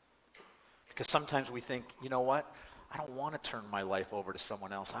 Because sometimes we think, you know what? I don't want to turn my life over to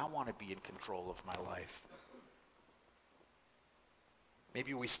someone else. I want to be in control of my life.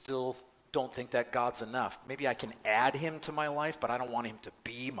 Maybe we still don't think that God's enough. Maybe I can add him to my life, but I don't want him to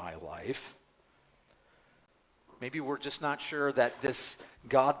be my life. Maybe we're just not sure that this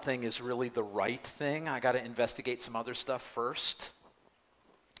God thing is really the right thing. I got to investigate some other stuff first.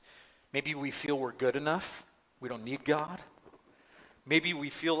 Maybe we feel we're good enough. We don't need God. Maybe we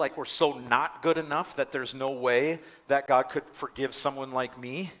feel like we're so not good enough that there's no way that God could forgive someone like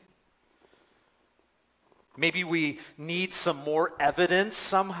me. Maybe we need some more evidence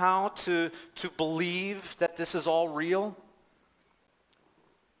somehow to believe that this is all real.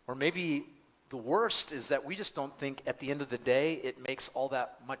 Or maybe the worst is that we just don't think at the end of the day it makes all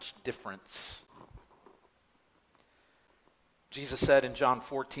that much difference. Jesus said in John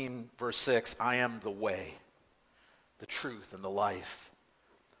 14, verse 6, I am the way, the truth, and the life.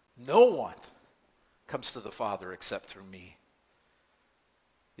 No one comes to the Father except through me.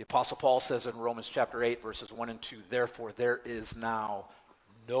 The Apostle Paul says in Romans chapter 8, verses 1 and 2, therefore there is now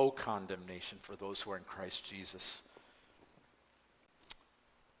no condemnation for those who are in Christ Jesus.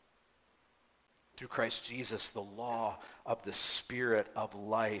 Through Christ Jesus, the law of the Spirit of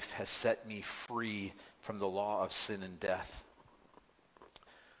life has set me free from the law of sin and death.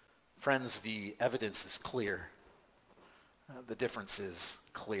 Friends, the evidence is clear. The difference is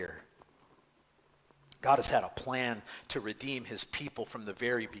clear. God has had a plan to redeem his people from the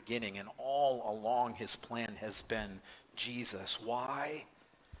very beginning, and all along his plan has been Jesus. Why?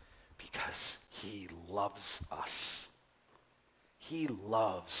 Because he loves us. He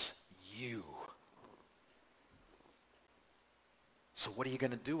loves you. So what are you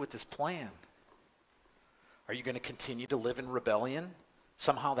going to do with this plan? Are you going to continue to live in rebellion?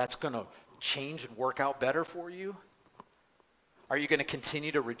 Somehow that's going to change and work out better for you? Are you going to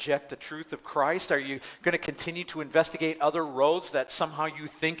continue to reject the truth of Christ? Are you going to continue to investigate other roads that somehow you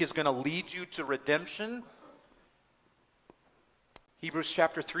think is going to lead you to redemption? Hebrews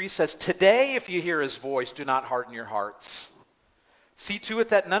chapter 3 says, today if you hear his voice, do not harden your hearts. See to it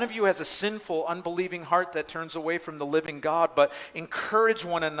that none of you has a sinful, unbelieving heart that turns away from the living God, but encourage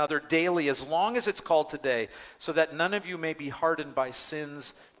one another daily as long as it's called today, so that none of you may be hardened by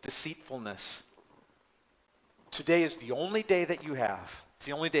sin's deceitfulness. Today is the only day that you have. It's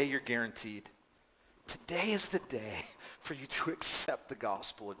the only day you're guaranteed. Today is the day for you to accept the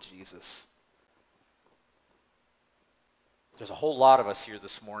gospel of Jesus. There's a whole lot of us here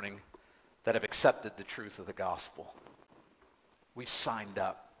this morning that have accepted the truth of the gospel. We've signed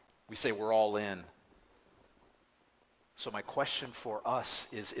up. We say we're all in. So my question for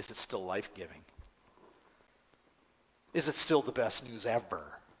us is it still life-giving? Is it still the best news ever?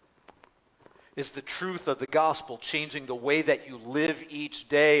 Is the truth of the gospel changing the way that you live each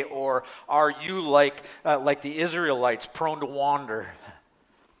day, or are you like the Israelites, prone to wander,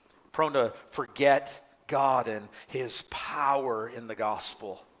 prone to forget God and his power in the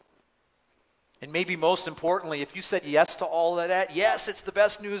gospel? And maybe most importantly, if you said yes to all of that, yes, it's the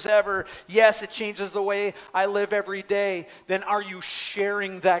best news ever, yes, it changes the way I live every day, then are you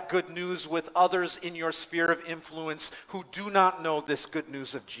sharing that good news with others in your sphere of influence who do not know this good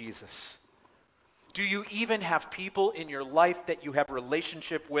news of Jesus? Do you even have people in your life that you have a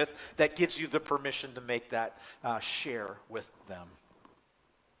relationship with that gives you the permission to make that share with them?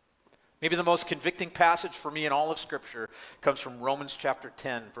 Maybe the most convicting passage for me in all of Scripture comes from Romans chapter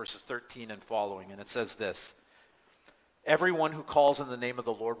 10, verses 13 and following. And it says this: everyone who calls in the name of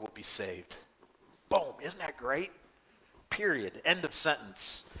the Lord will be saved. Boom. Isn't that great? Period. End of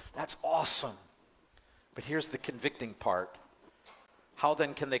sentence. That's awesome. But here's the convicting part. How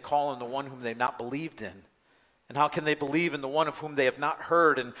then can they call on the one whom they've not believed in? And how can they believe in the one of whom they have not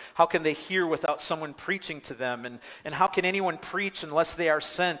heard? And how can they hear without someone preaching to them? And how can anyone preach unless they are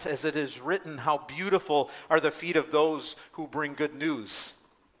sent? As it is written, how beautiful are the feet of those who bring good news.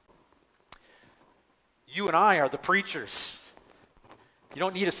 You and I are the preachers. You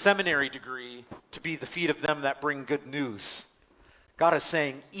don't need a seminary degree to be the feet of them that bring good news. God is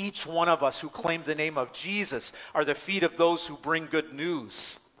saying each one of us who claim the name of Jesus are the feet of those who bring good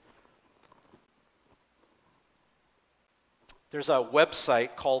news. There's a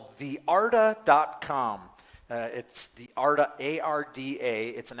website called thearda.com. It's the ARDA, A-R-D-A.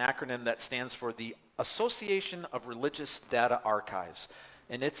 It's an acronym that stands for the Association of Religious Data Archives.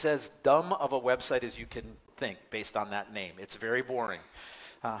 And it's as dumb of a website as you can think based on that name. It's very boring.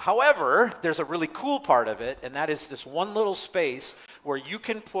 However, there's a really cool part of it, and that is this one little space where you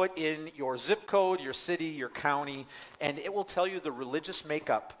can put in your zip code, your city, your county, and it will tell you the religious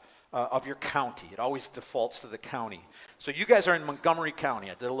makeup of your county. It always defaults to the county. So you guys are in Montgomery County.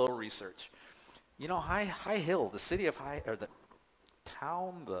 I did a little research. You know, High Hill, the city of or the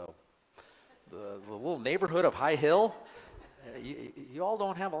town, the little neighborhood of High Hill, you all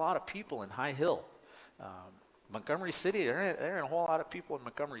don't have a lot of people in High Hill. Montgomery City, there ain't a whole lot of people in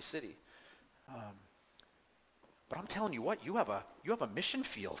Montgomery City. But I'm telling you what, you have a mission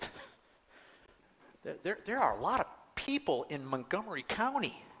field. There are a lot of people in Montgomery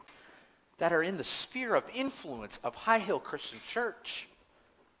County that are in the sphere of influence of High Hill Christian Church.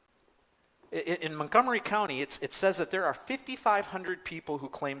 In Montgomery County, it says that there are 5,500 people who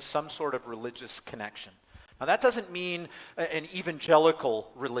claim some sort of religious connection. Now, that doesn't mean an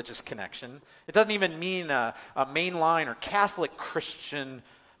evangelical religious connection. It doesn't even mean a mainline or Catholic Christian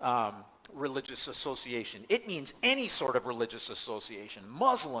religious association. It means any sort of religious association,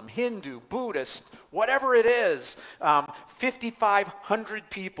 Muslim, Hindu, Buddhist, whatever it is. 5,500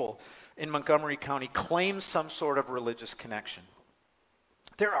 people in Montgomery County claim some sort of religious connection.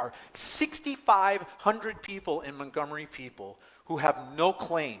 There are 6,500 people in Montgomery who have no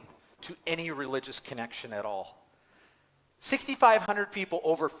claim to any religious connection at all. 6,500 people,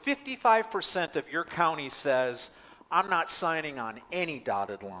 over 55% of your county says, I'm not signing on any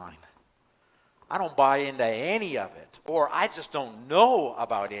dotted line. I don't buy into any of it, or I just don't know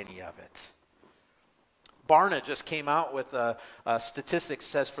about any of it. Barna just came out with a statistic that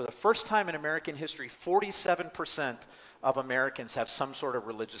says for the first time in American history, 47% of Americans have some sort of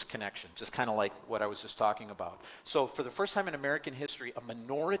religious connection, just kind of like what I was just talking about. So for the first time in American history, a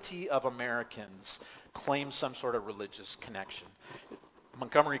minority of Americans claim some sort of religious connection.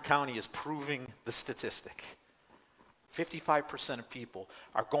 Montgomery County is proving the statistic. 55% of people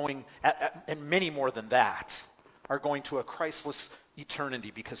are going, and many more than that, are going to a Christless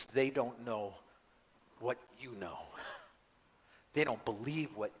eternity because they don't know what you know. They don't believe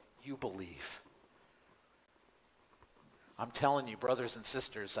what you believe. I'm telling you, brothers and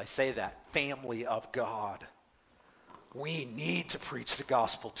sisters, I say that, family of God, we need to preach the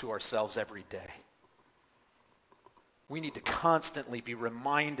gospel to ourselves every day. We need to constantly be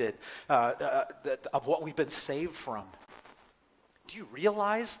reminded of what we've been saved from. Do you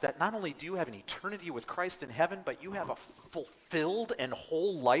realize that not only do you have an eternity with Christ in heaven, but you have a fulfilled and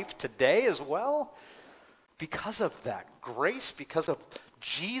whole life today as well? Because of that grace, because of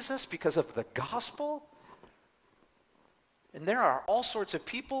Jesus, because of the gospel. And there are all sorts of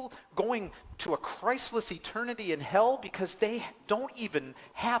people going to a Christless eternity in hell because they don't even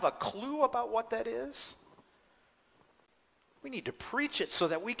have a clue about what that is. We need to preach it so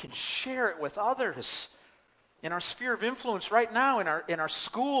that we can share it with others in our sphere of influence right now, in our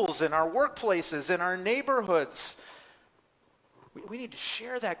schools, in our workplaces, in our neighborhoods. We need to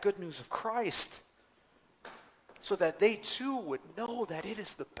share that good news of Christ so that they too would know that it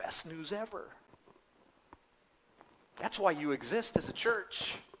is the best news ever. That's why you exist as a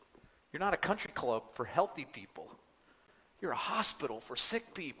church. You're not a country club for healthy people. You're a hospital for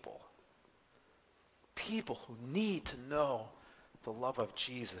sick people. People who need to know the love of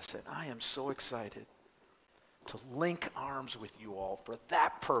Jesus. And I am so excited to link arms with you all for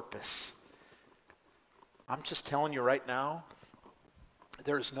that purpose. I'm just telling you right now,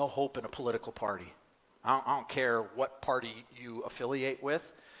 there is no hope in a political party. I don't care what party you affiliate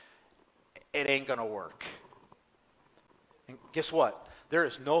with. It ain't going to work. And guess what? There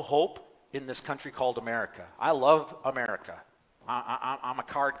is no hope in this country called America. I love America. I'm a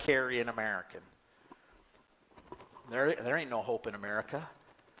card-carrying American. There ain't no hope in America.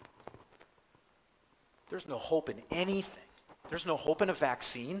 There's no hope in anything. There's no hope in a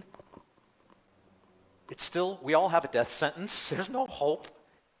vaccine. It's still, we all have a death sentence. There's no hope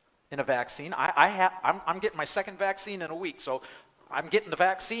in a vaccine. I'm getting my second vaccine in a week, so I'm getting the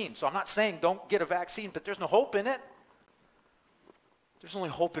vaccine. So I'm not saying don't get a vaccine, but there's no hope in it. There's only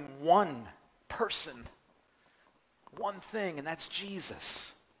hope in one person, one thing, and that's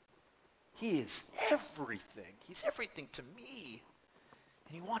Jesus. He is everything. He's everything to me,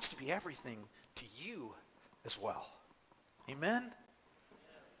 and he wants to be everything to you as well. Amen?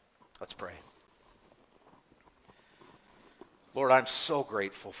 Let's pray. Lord, I'm so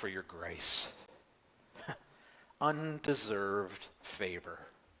grateful for your grace. Undeserved favor.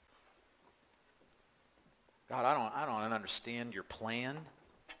 God, I don't understand your plan.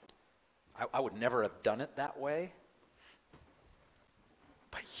 I would never have done it that way.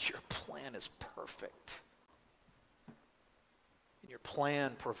 But your plan is perfect. And your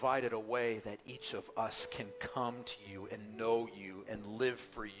plan provided a way that each of us can come to you and know you and live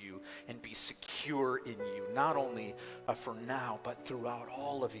for you and be secure in you, not only for now, but throughout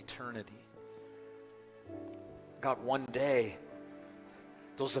all of eternity. God, one day,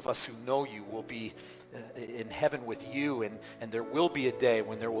 those of us who know you will be in heaven with you, and there will be a day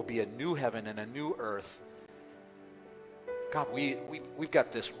when there will be a new heaven and a new earth. God, we've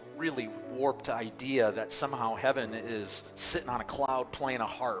got this really warped idea that somehow heaven is sitting on a cloud playing a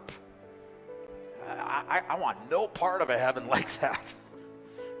harp. I want no part of a heaven like that.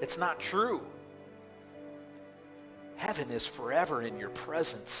 It's not true. Heaven is forever in your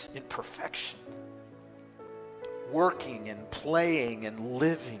presence, in perfection. Working and playing and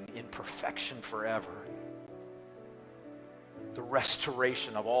living in perfection forever. The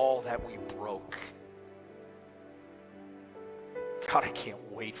restoration of all that we broke. God, I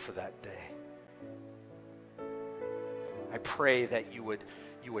can't wait for that day. I pray that you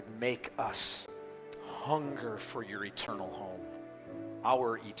would make us hunger for your eternal home,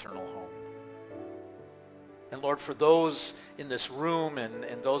 our eternal home. And Lord, for those in this room and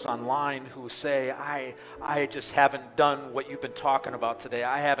those online who say, I just haven't done what you've been talking about today.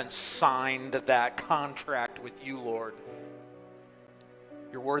 I haven't signed that contract with you, Lord.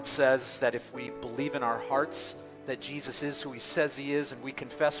 Your word says that if we believe in our hearts that Jesus is who he says he is, and we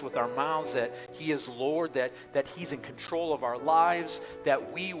confess with our mouths that he is Lord, that he's in control of our lives,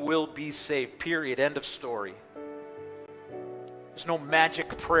 that we will be saved, period, end of story. There's no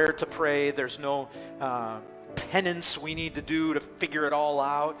magic prayer to pray. There's no penance we need to do to figure it all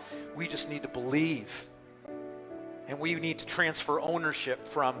out. We just need to believe. And we need to transfer ownership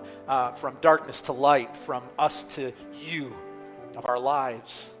from darkness to light, from us to you of our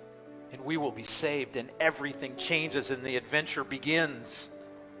lives. And we will be saved, and everything changes, and the adventure begins.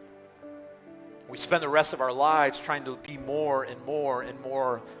 We spend the rest of our lives trying to be more and more and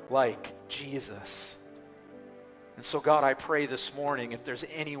more like Jesus. And so, God, I pray this morning, if there's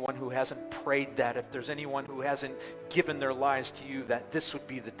anyone who hasn't prayed that, if there's anyone who hasn't given their lives to you, that this would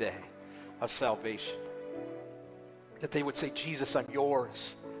be the day of salvation. That they would say, Jesus, I'm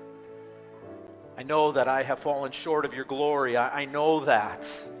yours. I know that I have fallen short of your glory. I know that.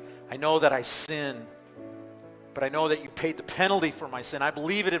 I know that I sin, but I know that you paid the penalty for my sin. I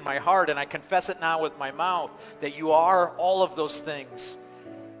believe it in my heart, and I confess it now with my mouth, that you are all of those things.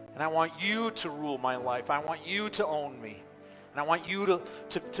 And I want you to rule my life. I want you to own me. And I want you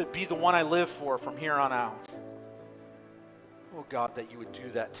to be the one I live for from here on out. Oh, God, that you would do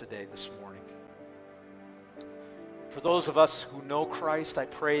that today, this morning. For those of us who know Christ, I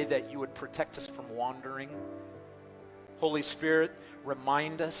pray that you would protect us from wandering. Holy Spirit,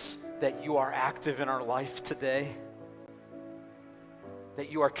 remind us that you are active in our life today,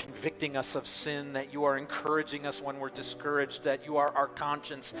 that you are convicting us of sin, that you are encouraging us when we're discouraged, that you are our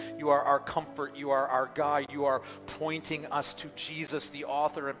conscience, you are our comfort, you are our guide, you are pointing us to Jesus, the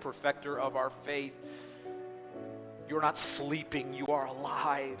author and perfecter of our faith. You're not sleeping, you are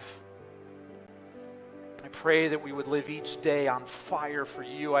alive. I pray that we would live each day on fire for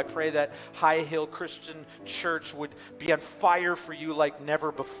you. I pray that High Hill Christian Church would be on fire for you like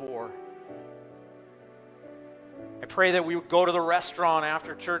never before. I pray that we would go to the restaurant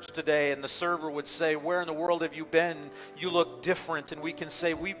after church today and the server would say, where in the world have you been? You look different. And we can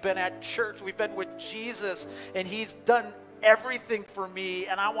say, we've been at church, we've been with Jesus, and he's done everything for me,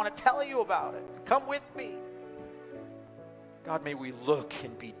 and I want to tell you about it. Come with me. God, may we look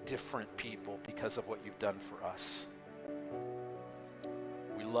and be different people because of what you've done for us.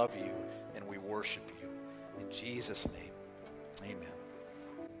 We love you and we worship you. In Jesus' name, amen.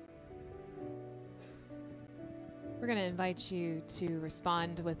 We're going to invite you to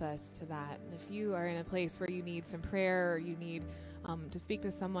respond with us to that. If you are in a place where you need some prayer or you need to speak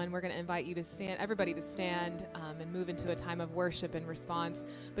to someone, we're going to invite you to stand, everybody to stand and move into a time of worship and response.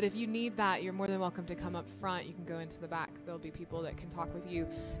 But if you need that, you're more than welcome to come up front. You can go into the back. There'll be people that can talk with you.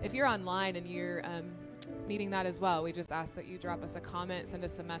 If you're online and you're needing that as well, we just ask that you drop us a comment, send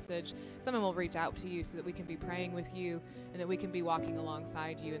us a message. Someone will reach out to you so that we can be praying with you and that we can be walking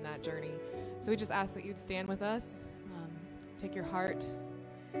alongside you in that journey. So we just ask that you'd stand with us. Take your heart,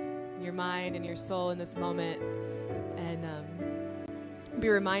 your mind, and your soul in this moment and be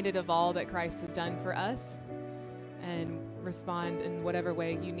reminded of all that Christ has done for us and respond in whatever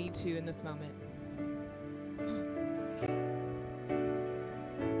way you need to in this moment.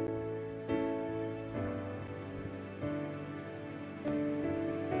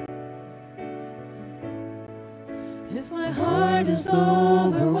 If my heart is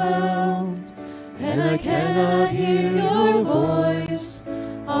overwhelmed and I cannot hear your voice,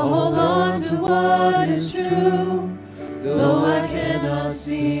 I'll hold on to what is true, though I cannot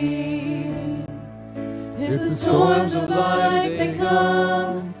see. If the storms of life may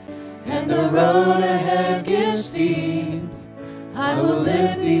come and the road ahead gets steep, I will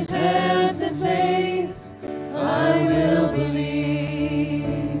lift these hands in faith, I will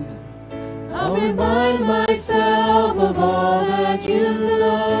believe. I'll remind myself of all that you've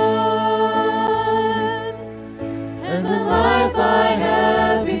done and the life I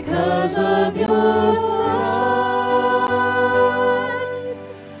have because of your side.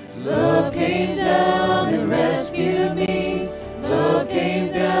 Love came down and rescued me. Love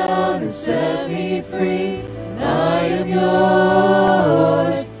came down and set me free. And I am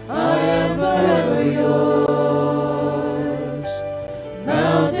yours. I am forever yours.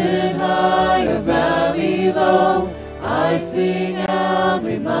 Mountain high or valley low, I sing out,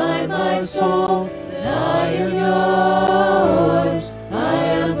 remind my soul that I am yours. I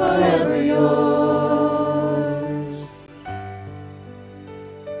am forever yours.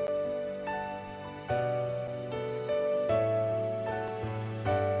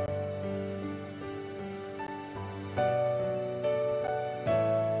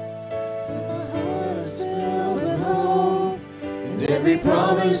 Every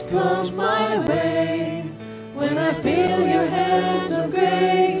promise comes my way. When I feel your hands of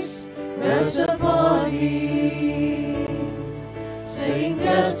grace rest upon me, staying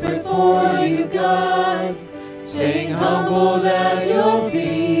desperate for you, God, staying humbled at your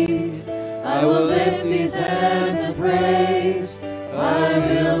feet, I will lift these hands and praise, I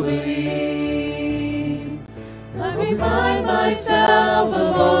will believe. I remind myself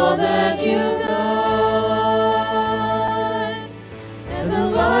of all that you've done and the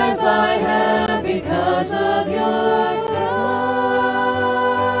life I have because of your Son.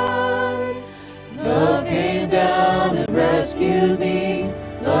 Love came down and rescued me.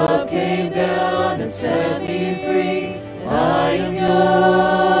 Love came down and set me free. And I am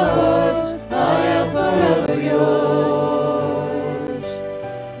yours. I am forever yours.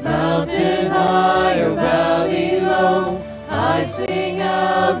 Mountain high or valley low, I sing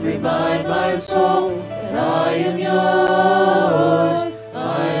out, remind my soul that I am yours.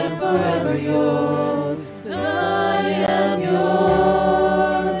 I am forever yours. 'Cause I am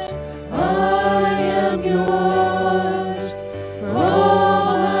yours. I am yours. For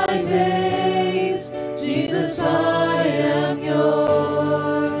all my days, Jesus, I am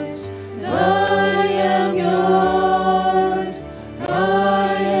yours. I am yours.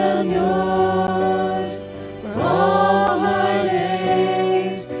 I am yours. For all my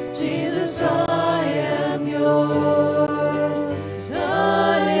days, Jesus, I am yours.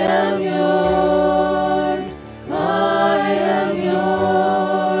 I am yours. I am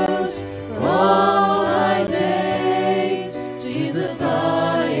yours. For all my days, Jesus,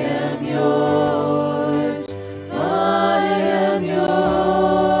 I am yours. I am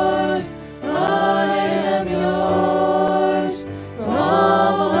yours. I am yours. For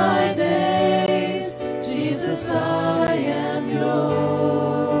all my days, Jesus, I am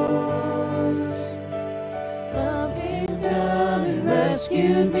yours. Love came down and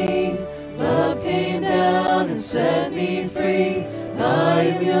rescued me. Love came down and set me free. I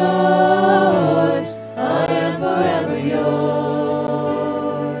am yours. I am forever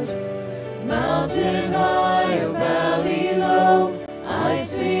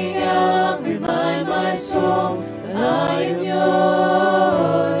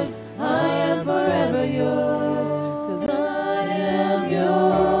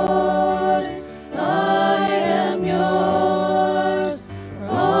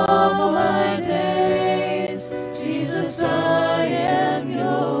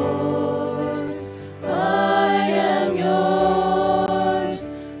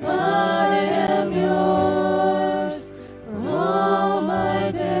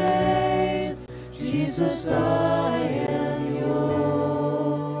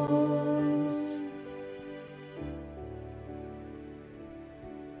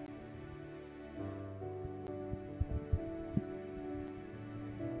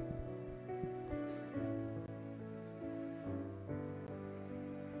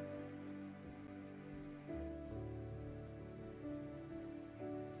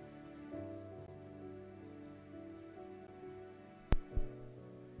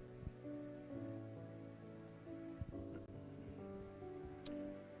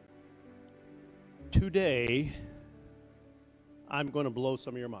today I'm going to blow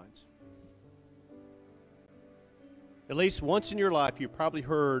some of your minds. At least once in your life, you probably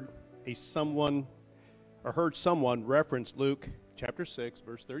heard someone reference Luke chapter 6,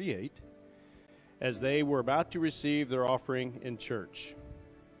 verse 38, as they were about to receive their offering in church.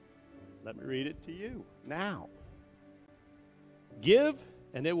 Let me read it to you now. Give,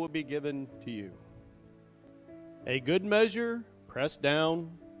 and it will be given to you. A good measure, pressed down,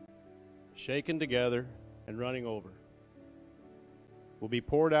 shaken together, and running over, will be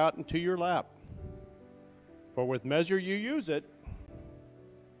poured out into your lap. For with measure you use it,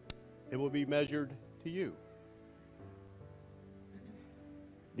 it will be measured to you.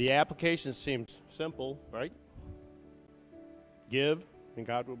 The application seems simple, right? Give, and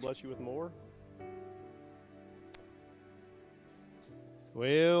God will bless you with more.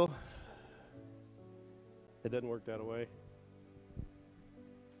 Well, it doesn't work that way.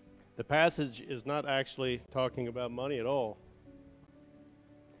 The passage is not actually talking about money at all.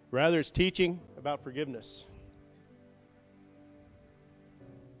 Rather, it's teaching about forgiveness.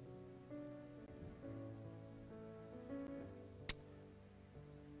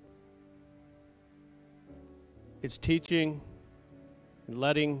 It's teaching and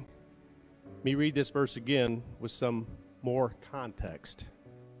letting me read this verse again with some more context.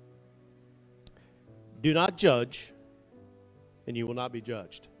 Do not judge, and you will not be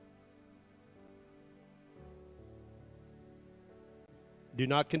judged. Do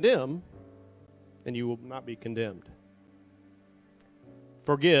not condemn, and you will not be condemned.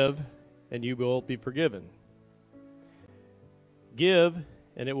 Forgive, and you will be forgiven. Give,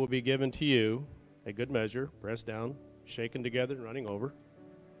 and it will be given to you. A good measure, pressed down, shaken together, and running over,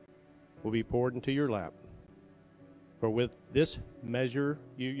 will be poured into your lap. For with this measure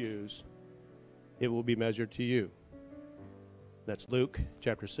you use, it will be measured to you. That's Luke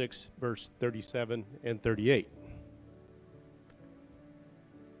chapter 6, verse 37 and 38.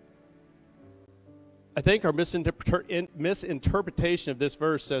 I think our misinterpretation of this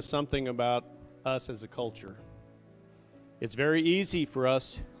verse says something about us as a culture. It's very easy for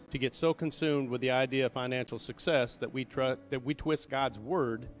us to get so consumed with the idea of financial success that we twist God's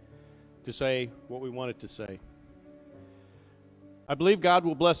word to say what we want it to say. I believe God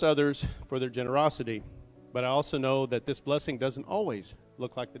will bless others for their generosity, but I also know that this blessing doesn't always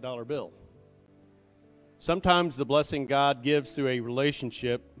look like the dollar bill. Sometimes the blessing God gives through a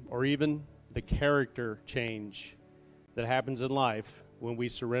relationship or even the character change that happens in life when we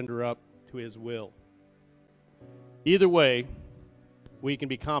surrender up to His will. Either way, we can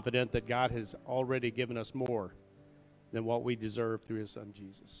be confident that God has already given us more than what we deserve through His Son,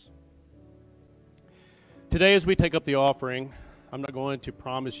 Jesus. Today, as we take up the offering, I'm not going to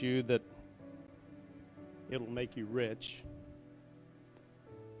promise you that it'll make you rich,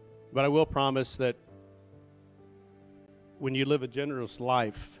 but I will promise that when you live a generous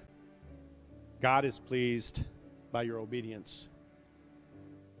life, God is pleased by your obedience.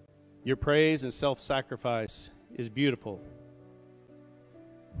 Your praise and self-sacrifice is beautiful.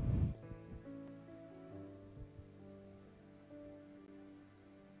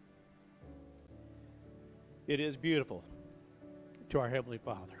 It is beautiful to our Heavenly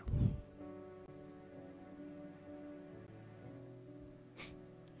Father.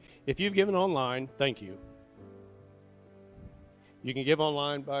 If you've given online, thank you. You can give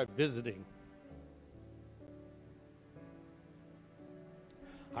online by visiting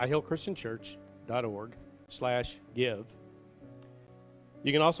highhillchristianchurch.org/give.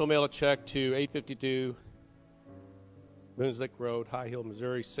 You can also mail a check to 852 Moonslick Road, High Hill,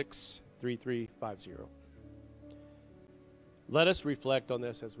 Missouri 63350. Let us reflect on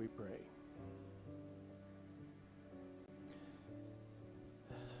this as we pray.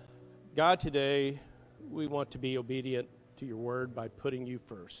 God, today we want to be obedient to your word by putting you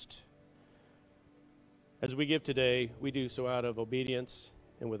first. As we give today, we do so out of obedience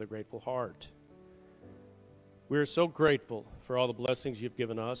and with a grateful heart. We are so grateful for all the blessings you've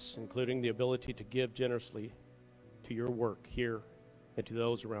given us, including the ability to give generously to your work here and to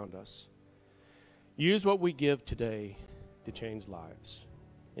those around us. Use what we give today to change lives.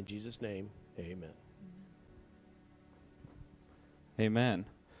 In Jesus' name, amen. Amen.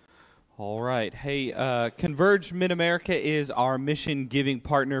 All right. Hey, Converge MidAmerica is our mission giving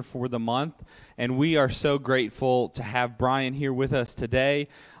partner for the month, and we are so grateful to have Bryan here with us today.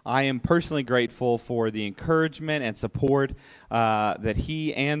 I am personally grateful for the encouragement and support that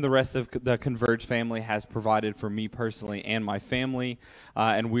he and the rest of the Converge family has provided for me personally and my family.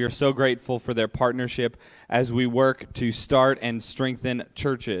 And we are so grateful for their partnership as we work to start and strengthen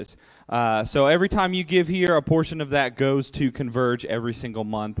churches. So every time you give here, a portion of that goes to Converge every single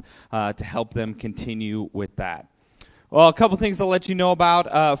month to help them continue with that. Well, a couple things I'll let you know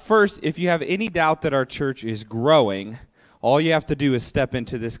about. First, if you have any doubt that our church is growing, all you have to do is step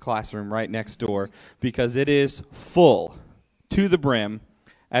into this classroom right next door, because it is full to the brim,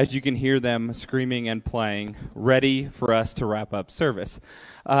 as you can hear them screaming and playing, ready for us to wrap up service.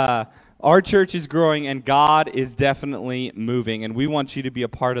 Our church is growing, and God is definitely moving, and we want you to be a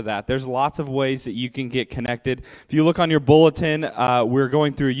part of that. There's lots of ways that you can get connected. If you look on your bulletin, we're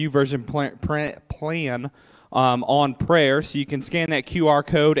going through a YouVersion plan on prayer, so you can scan that QR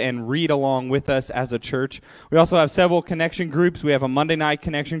code and read along with us as a church. We also have several connection groups. We have a Monday night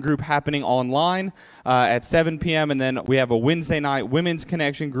connection group happening online at 7 p.m., and then we have a Wednesday night women's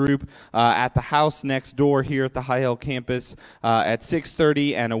connection group at the house next door here at the High Hill campus at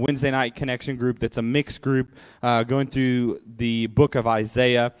 6:30, and a Wednesday night connection group that's a mixed group going through the book of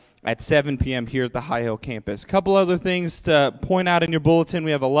Isaiah at 7 p.m. here at the High Hill campus. A couple other things to point out in your bulletin. We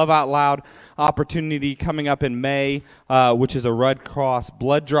have a Love Out Loud opportunity coming up in May, which is a Red Cross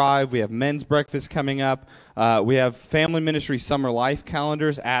blood drive. We have men's breakfast coming up. We have Family Ministry Summer Life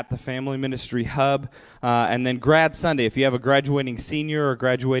calendars at the Family Ministry Hub. And then Grad Sunday, if you have a graduating senior or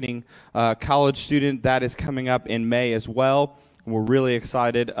graduating college student, that is coming up in May as well. We're really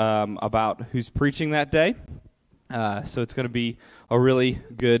excited about who's preaching that day. So it's going to be a really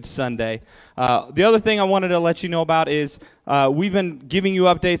good Sunday. The other thing I wanted to let you know about is we've been giving you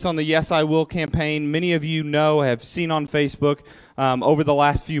updates on the Yes I Will campaign. Many of you have seen on Facebook over the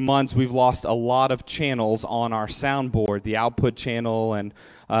last few months we've lost a lot of channels on our soundboard, the output channel and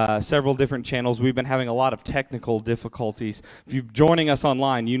several different channels. We've been having a lot of technical difficulties. If you're joining us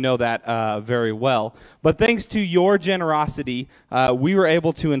online, you know that very well. But thanks to your generosity, we were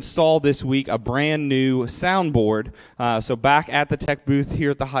able to install this week a brand new soundboard. So back at the tech booth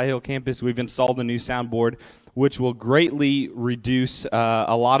here at the High Hill campus, we've installed a new soundboard, which will greatly reduce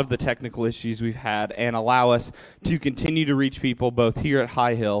a lot of the technical issues we've had and allow us to continue to reach people both here at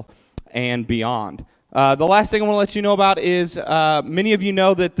High Hill and beyond. The last thing I want to let you know about is many of you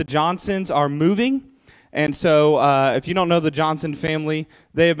know that the Johnsons are moving. And so if you don't know the Johnson family,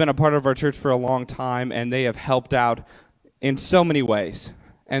 they have been a part of our church for a long time, and they have helped out in so many ways.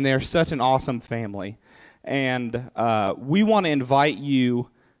 And they're such an awesome family. And we want to invite you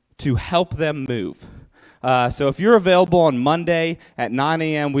to help them move. So if you're available on Monday at 9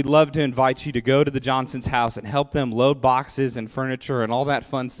 a.m., we'd love to invite you to go to the Johnson's house and help them load boxes and furniture and all that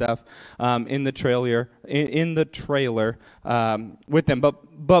fun stuff in the trailer with them.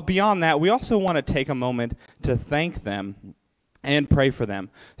 But beyond that, we also want to take a moment to thank them and pray for them.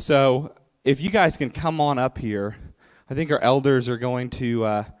 So if you guys can come on up here, I think our elders are going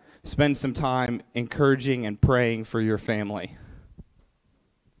to spend some time encouraging and praying for your family.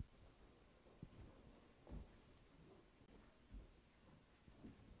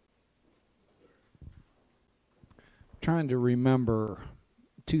 Trying to remember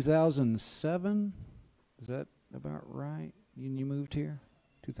 2007, is that about right? You moved here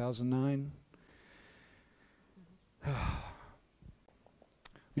 2009.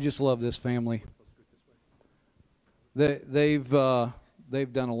 We just love this family. They've done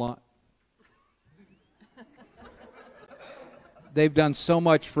a lot. They've done so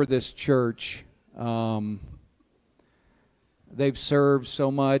much for this church. They've served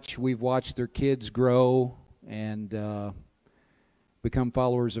so much. We've watched their kids grow and become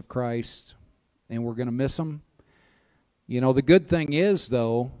followers of Christ, and we're going to miss them. You know, the good thing is,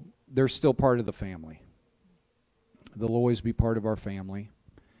 though, they're still part of the family. They'll always be part of our family,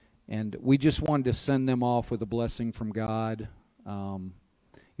 and we just wanted to send them off with a blessing from God. Even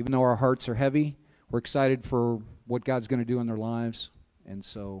though our hearts are heavy, we're excited for what God's going to do in their lives, and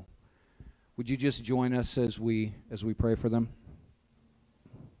so would you just join us as we pray for them?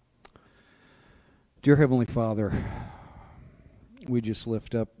 Dear Heavenly Father, we just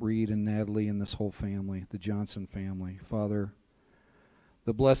lift up Reed and Natalie and this whole family, the Johnson family. Father,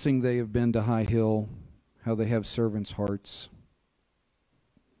 the blessing they have been to High Hill, how they have servants' hearts,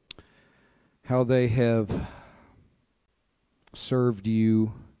 how they have served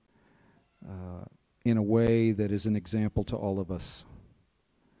you in a way that is an example to all of us.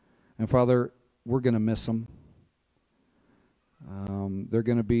 And Father, we're going to miss them. They're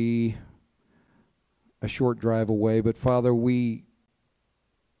going to be a short drive away, but Father, we're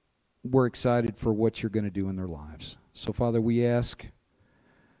excited for what you're going to do in their lives. So Father, we ask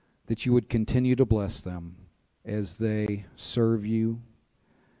that you would continue to bless them as they serve you.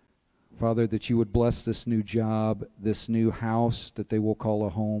 Father, that you would bless this new job, this new house that they will call a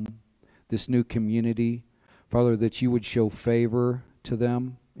home, this new community. Father, that you would show favor to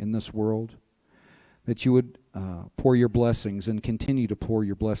them in this world, that you would pour your blessings and continue to pour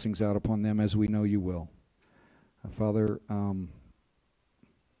your blessings out upon them as we know you will. Father,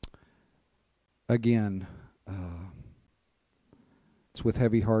 again, it's with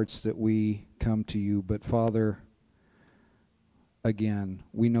heavy hearts that we come to you, but Father, again,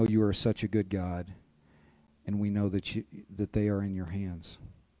 we know you are such a good God, and we know that they are in your hands.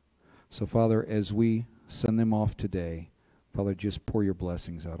 So, Father, as we send them off today, Father, just pour your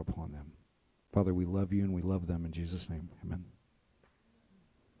blessings out upon them. Father, we love you and we love them in Jesus' name. Amen.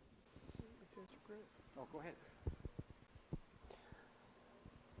 Oh, go ahead.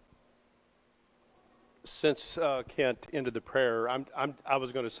 Since Kent ended the prayer, I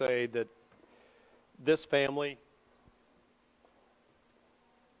was going to say that this family,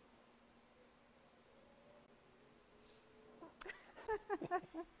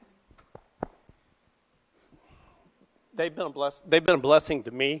 they've been a blessing to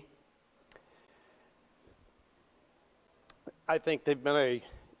me. I think they've been a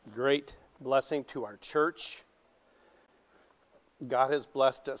great blessing to our church. God has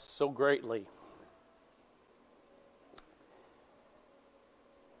blessed us so greatly.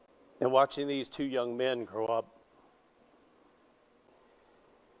 And watching these two young men grow up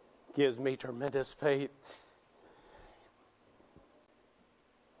gives me tremendous faith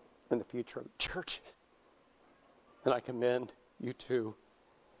in the future of the church. And I commend you two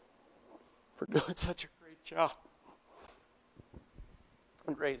for doing such a great job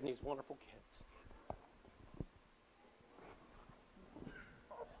and raising these wonderful kids.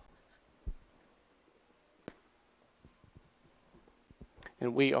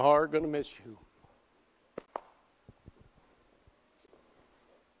 And we are going to miss you.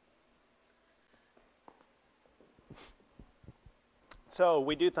 So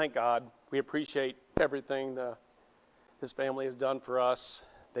we do thank God. We appreciate everything this family has done for us.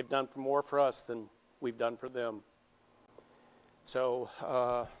 They've done more for us than we've done for them. So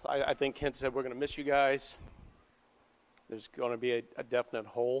I think Kent said we're going to miss you guys. There's going to be a definite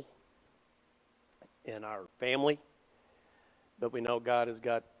hole in our family. But we know God has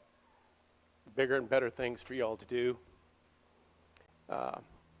got bigger and better things for y'all to do.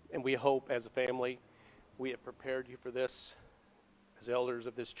 And we hope as a family we have prepared you for this as elders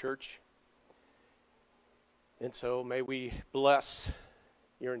of this church. And so may we bless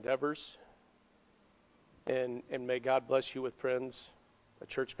your endeavors. And may God bless you with friends, a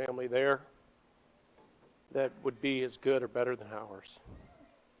church family there that would be as good or better than ours.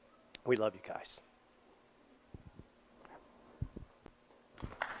 We love you guys.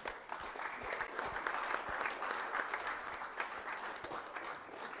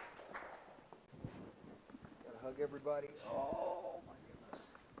 Hug everybody. Oh, my goodness.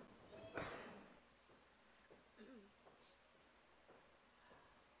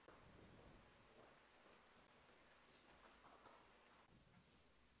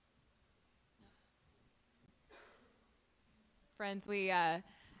 Friends, we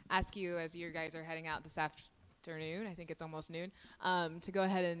ask you as you guys are heading out this afternoon, I think it's almost noon, to go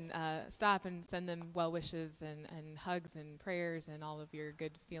ahead and stop and send them well wishes and hugs and prayers and all of your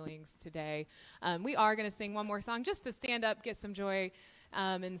good feelings today. We are going to sing one more song just to stand up, get some joy,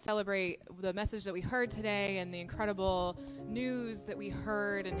 and celebrate the message that we heard today and the incredible news that we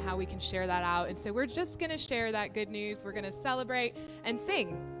heard and how we can share that out. And so we're just going to share that good news. We're going to celebrate and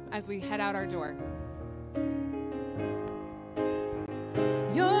sing as we head out our door.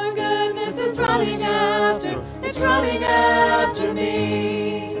 Your goodness is running after, it's running after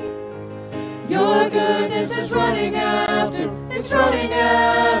me. Your goodness is running after, it's running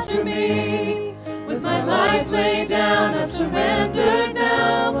after me. With my life laid down, I've surrendered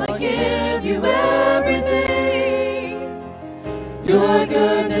now, I give you everything. Your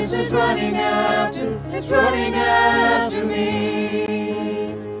goodness is running after, it's running after me.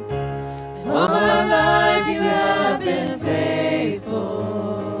 And all my life you have been faithful.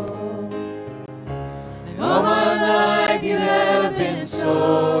 All my life you have been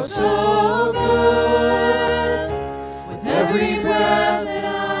so, so good. With every breath that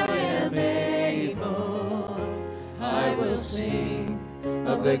I am able, I will sing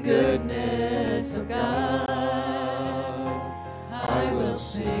of the goodness of God. I will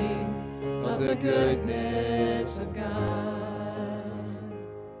sing of the goodness of God.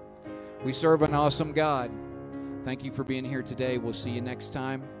 We serve an awesome God. Thank you for being here today. We'll see you next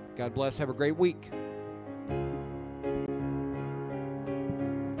time. God bless. Have a great week.